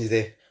засрамиш ни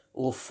идеи.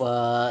 В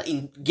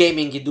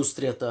гейминг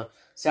индустрията.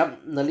 Сега,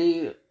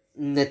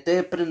 не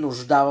те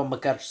принуждавам,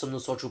 макар че съм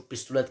насочил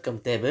пистолет към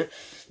тебе,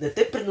 не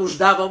те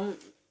принуждавам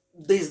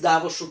да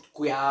издаваш от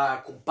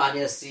коя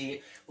компания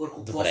си,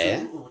 върху какво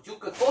си работил,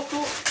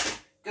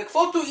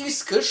 каквото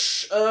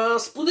искаш,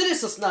 сподели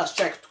с нас,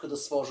 чакай тук да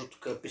сложа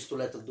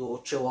пистолета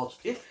до челото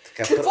ти.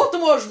 Каквото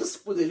можеш да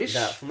споделиш.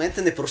 Да, в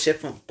момента не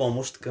прошепвам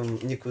помощ към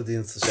никой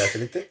един от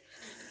слушателите.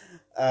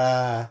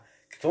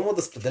 Какво мога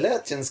да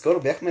споделя, че наскоро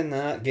бяхме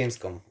на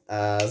GAMESCOM.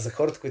 За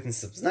хората, които не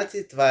са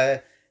познати, това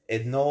е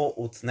едно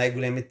от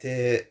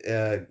най-големите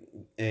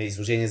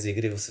изложения за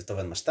игри в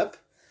световен мащаб.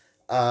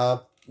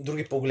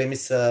 Други по-големи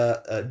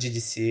са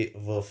GDC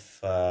в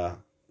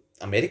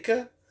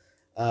Америка,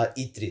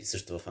 E3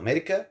 също в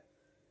Америка.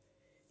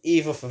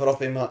 И в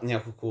Европа има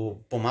няколко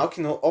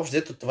по-малки, но общо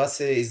дето това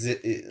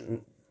се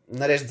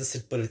нарежда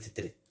сред първите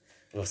три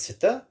в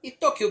света. И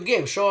Tokyo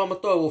Game Show,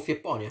 ама той е в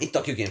Япония. И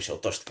Tokyo Game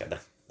Show, точно така, да.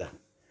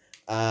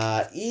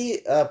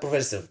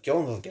 Провежда се в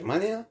Кьолн, в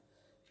Германия.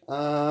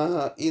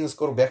 И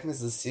наскоро бяхме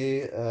за да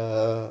си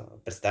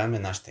представяме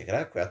нашата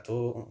игра,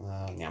 която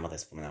няма да я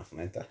споменам в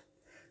момента.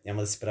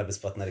 Няма да си правя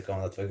безплатна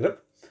реклама на твой гръб.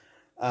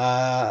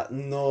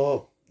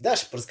 Но да,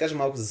 ще разкажа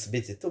малко за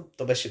събитието.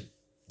 То беше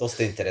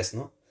доста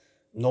интересно.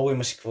 Много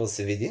имаше какво да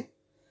се види.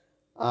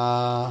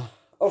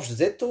 Общо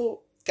взето,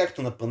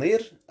 както на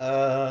панаир,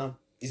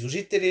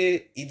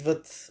 изложители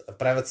идват,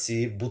 правят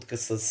си будка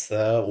с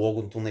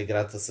логото на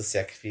играта, с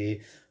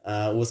всякакви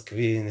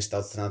лъскави неща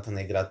от страната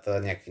на играта,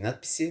 някакви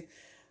надписи.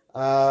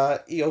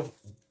 И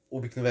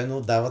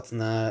обикновено дават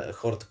на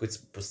хората, които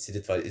са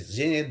посетили това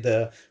изложение,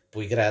 да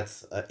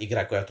поиграят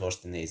игра, която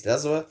още не е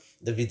излязла,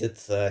 да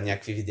видят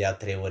някакви видеа,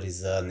 трейлери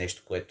за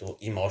нещо, което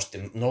има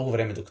още много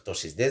време докато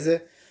ще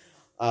излезе,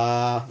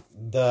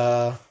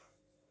 да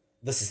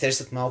се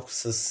срещат малко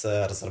с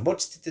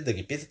разработчиците, да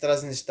ги питат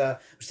разни неща.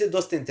 Въобще е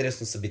доста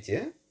интересно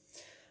събитие.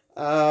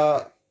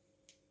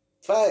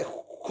 Това е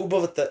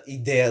хубавата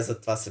идея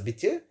за това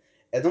събитие.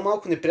 Едно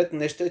малко неприятно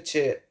нещо е,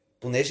 че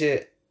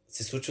понеже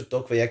се случват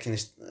толкова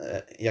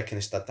яки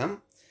неща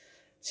там,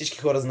 всички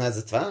хора знаят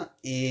за това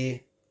и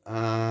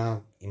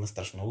има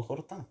страшно много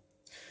хора там.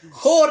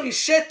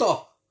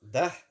 Хоришето!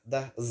 Да.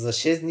 За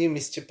 6 дни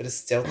мисля, че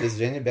през цялото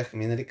изложение бяха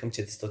минали към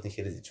 400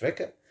 000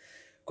 човека,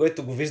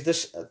 което го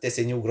виждаш, те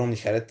са едни огромни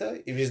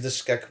харета и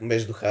виждаш как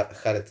между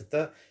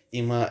харетата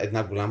има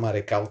една голяма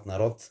река от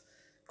народ,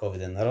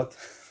 ковиден народ.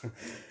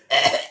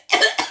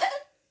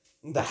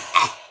 Да.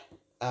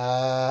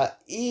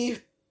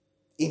 И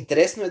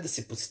интересно е да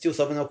се посети,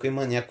 особено ако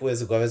има някое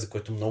заглавие, за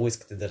което много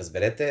искате да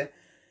разберете.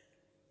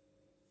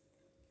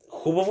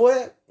 Хубаво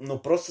е,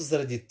 но просто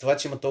заради това,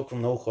 че има толкова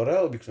много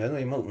хора, обикновено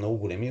има много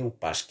големи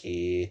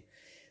опашки.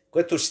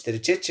 Което ще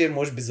рече, че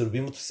може би за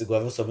любимото се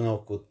глави, особено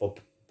ако от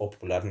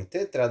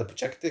по-популярните, трябва да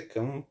почакате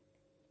към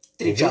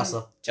 3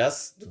 часа.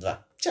 Час до 2.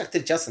 Чак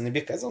 3 часа не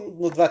бих казал,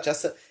 но 2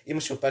 часа.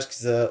 Имаше опашки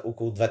за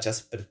около 2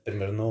 часа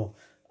примерно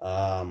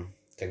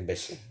как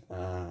беше?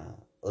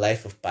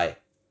 Life of Pi,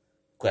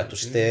 която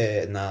ще е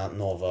една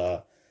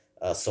нова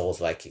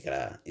Souls-like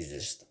игра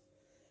излизаща.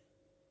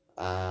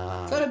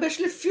 Това не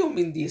беше ли филм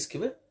индийски,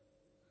 бе?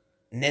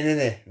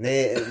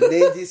 Не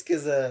индийски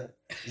за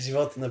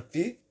живота на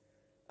Пи.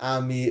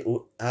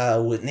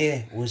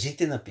 Не,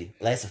 лъжите на Пи.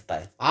 Lies of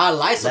Pi.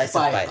 Lies of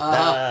Pi.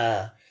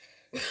 Да.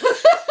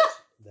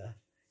 Да.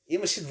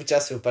 Имаше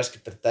 2-часови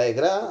опашки пред тази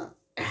игра.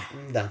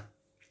 Да.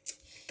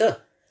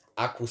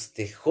 Ако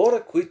сте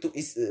хора, които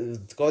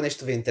такова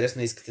нещо ви е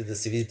интересно и искате да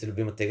си видите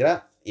любимата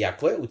игра,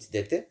 яко е,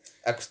 отидете.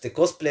 Ако сте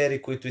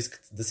косплеери, които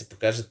искат да се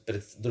покажат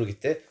пред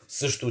другите,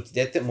 също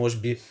отидете. Може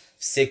би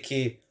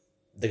всеки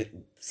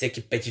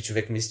пети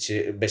човек мисли,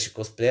 че беше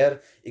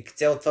косплеер. И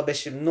цяло това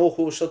беше много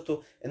хубаво,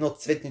 защото едно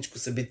цветничко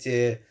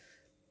събитие,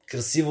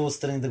 красиво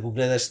отстрани да го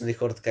гледаш, нали,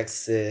 хората как са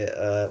се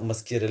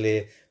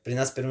маскирали. При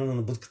нас, примерно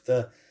на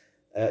будката,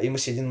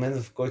 имаше един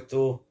момент, в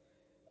който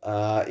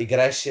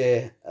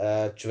играеше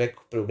човек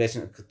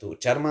преоблечен като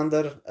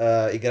Чармандър,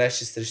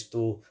 играеше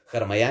срещу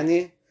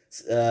Хармаяни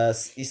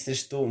и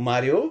срещу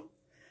Марио.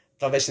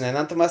 Това беше на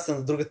едната маса,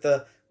 на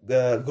другата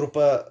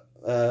група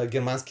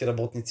германски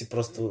работници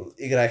просто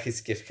играеха и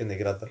се кефиха на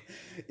играта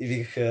и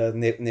викаха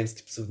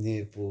немски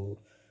псевдоними по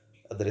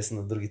адреса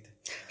на другите.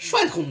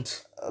 Швайнхунд!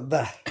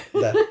 Да.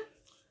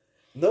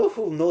 Много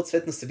хубаво, много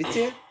цветно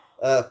събитие.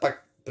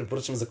 Пак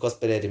препоръчвам за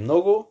косплеери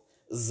много.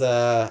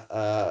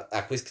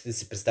 Ако искате да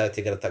си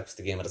представите играта, ако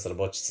сте геймер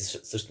разработчици,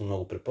 също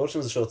много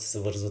препоръчвам, защото се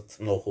вързват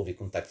много хубави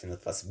контакти на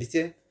това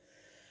събитие.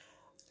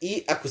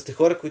 И ако сте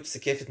хора, които се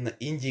кефят на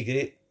инди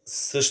игри,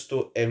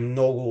 също е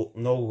много,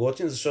 много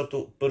готин,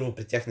 защото първо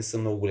при тях не са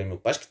много големи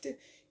опашките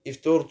и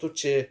второто,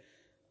 че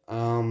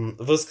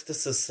връзката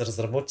с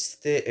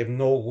разработчиците е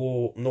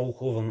много, много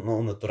хубава,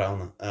 много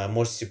натурална.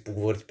 Може да си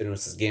поговорите примерно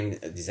с гейм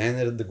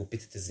дизайнера, да го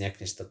питате за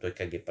някакви неща, той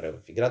как ги е правил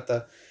в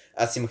играта.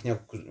 Аз имах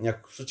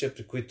няколко случая,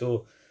 при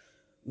които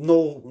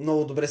много,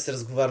 много добре се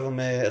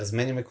разговарваме,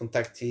 разменяме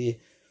контакти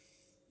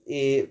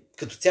и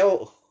като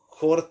цяло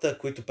хората,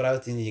 които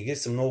правят инди игри,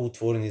 са много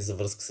отворени за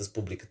връзка с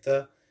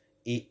публиката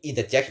и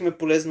да тях им е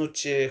полезно,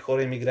 че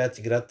хора им играят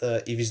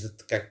играта и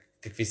виждат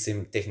какви са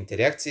им техните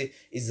реакции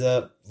и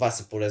за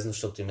вас е полезно,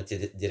 защото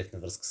имате директна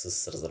връзка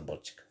с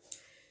разработчика.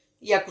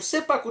 И ако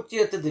все пак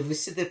отидете да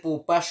висите по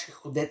опашка,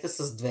 ходете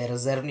с 2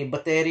 резервни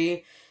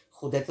батерии,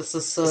 ходете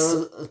с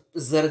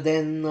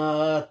зареден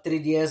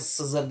 3DS,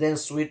 с зареден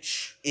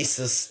Switch. И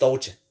с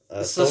столче.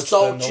 Столче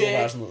е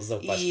много важно за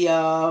опашка. И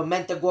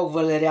Ментаглок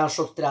Валериан,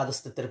 защото трябва да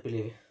сте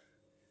търпеливи.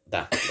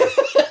 Да.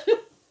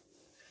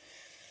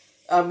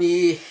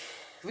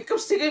 Викам,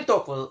 стига им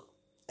толкова.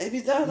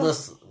 Да. На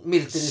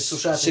милите ни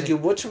слушатели. Ще ги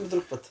облъчваме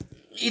друг път.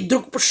 И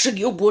друг път ще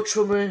ги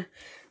облъчваме.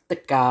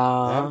 Така.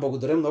 Да,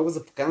 благодаря много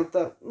за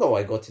поканата. Много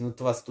е готино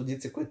това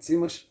студице, което си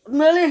имаш.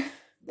 Нали?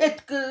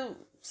 Така,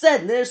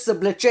 седнеш,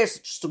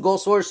 съблечеш, че с го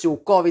сложиш си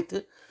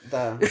оковите.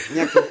 Да,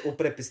 някой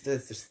опре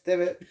пистолет срещу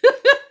тебе.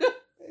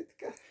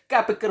 Така.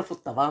 Капе кръв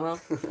от тавана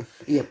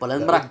и е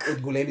пълен мрак.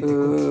 От големите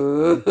куки.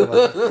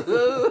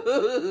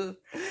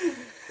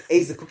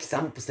 За куки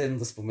само последно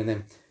да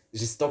споменем.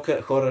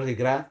 Жестока хорър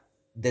игра,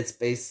 Dead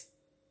Space.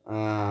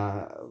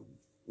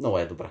 Много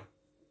е добра.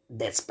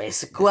 Dead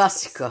Space е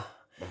класика.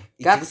 Да.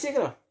 И как си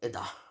игра?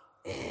 Да.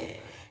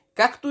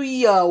 Както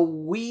и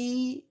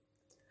Wii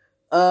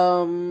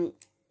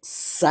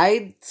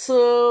сайд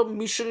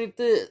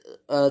мишените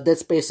Dead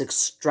Space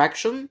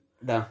Extraction.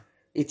 Да.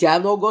 И тя е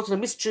много готина.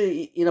 Мисля, че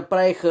и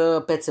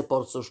направиха PC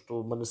порт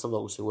също, но не съм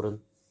много сигурен.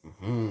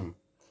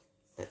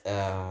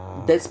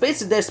 Dead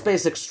Space и Dead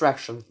Space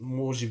Extraction.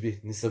 Може би,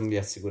 не съм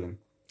я сигурен.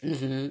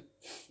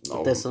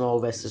 Те са много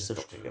весели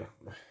също. Игра.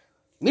 Да.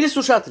 Мили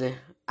слушатели,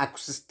 ако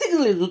сте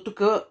стигнали до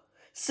тук,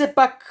 все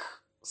пак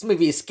сме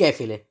ви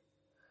изкефили.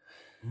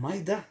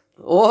 Май да.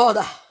 О,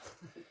 да.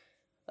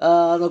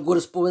 На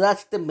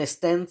гореспоменатите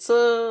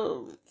местенца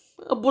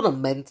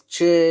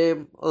абонаментче,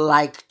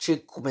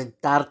 лайкче,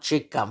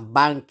 коментарче,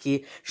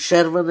 камбанки,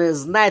 шерване.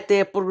 Знаете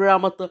я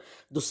програмата.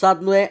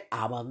 Досадно е,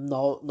 ама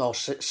много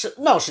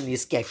ще ни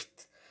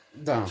изкефите.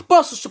 Да.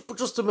 После ще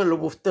почувстваме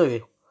любовта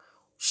ви.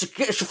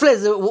 Ще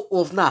влезе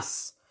в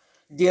нас.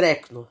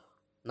 Директно.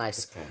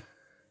 Найс.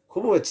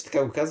 Хубаво е, че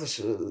така го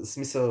казваш.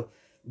 Смисъл,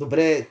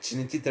 добре е, че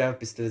не ти трябва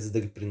пистолет, за да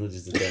ги принудиш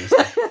за тези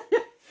неща.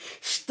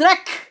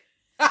 Штрек!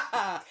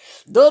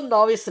 До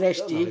нови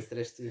срещи! До нови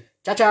срещи!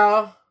 Чао,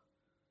 чао!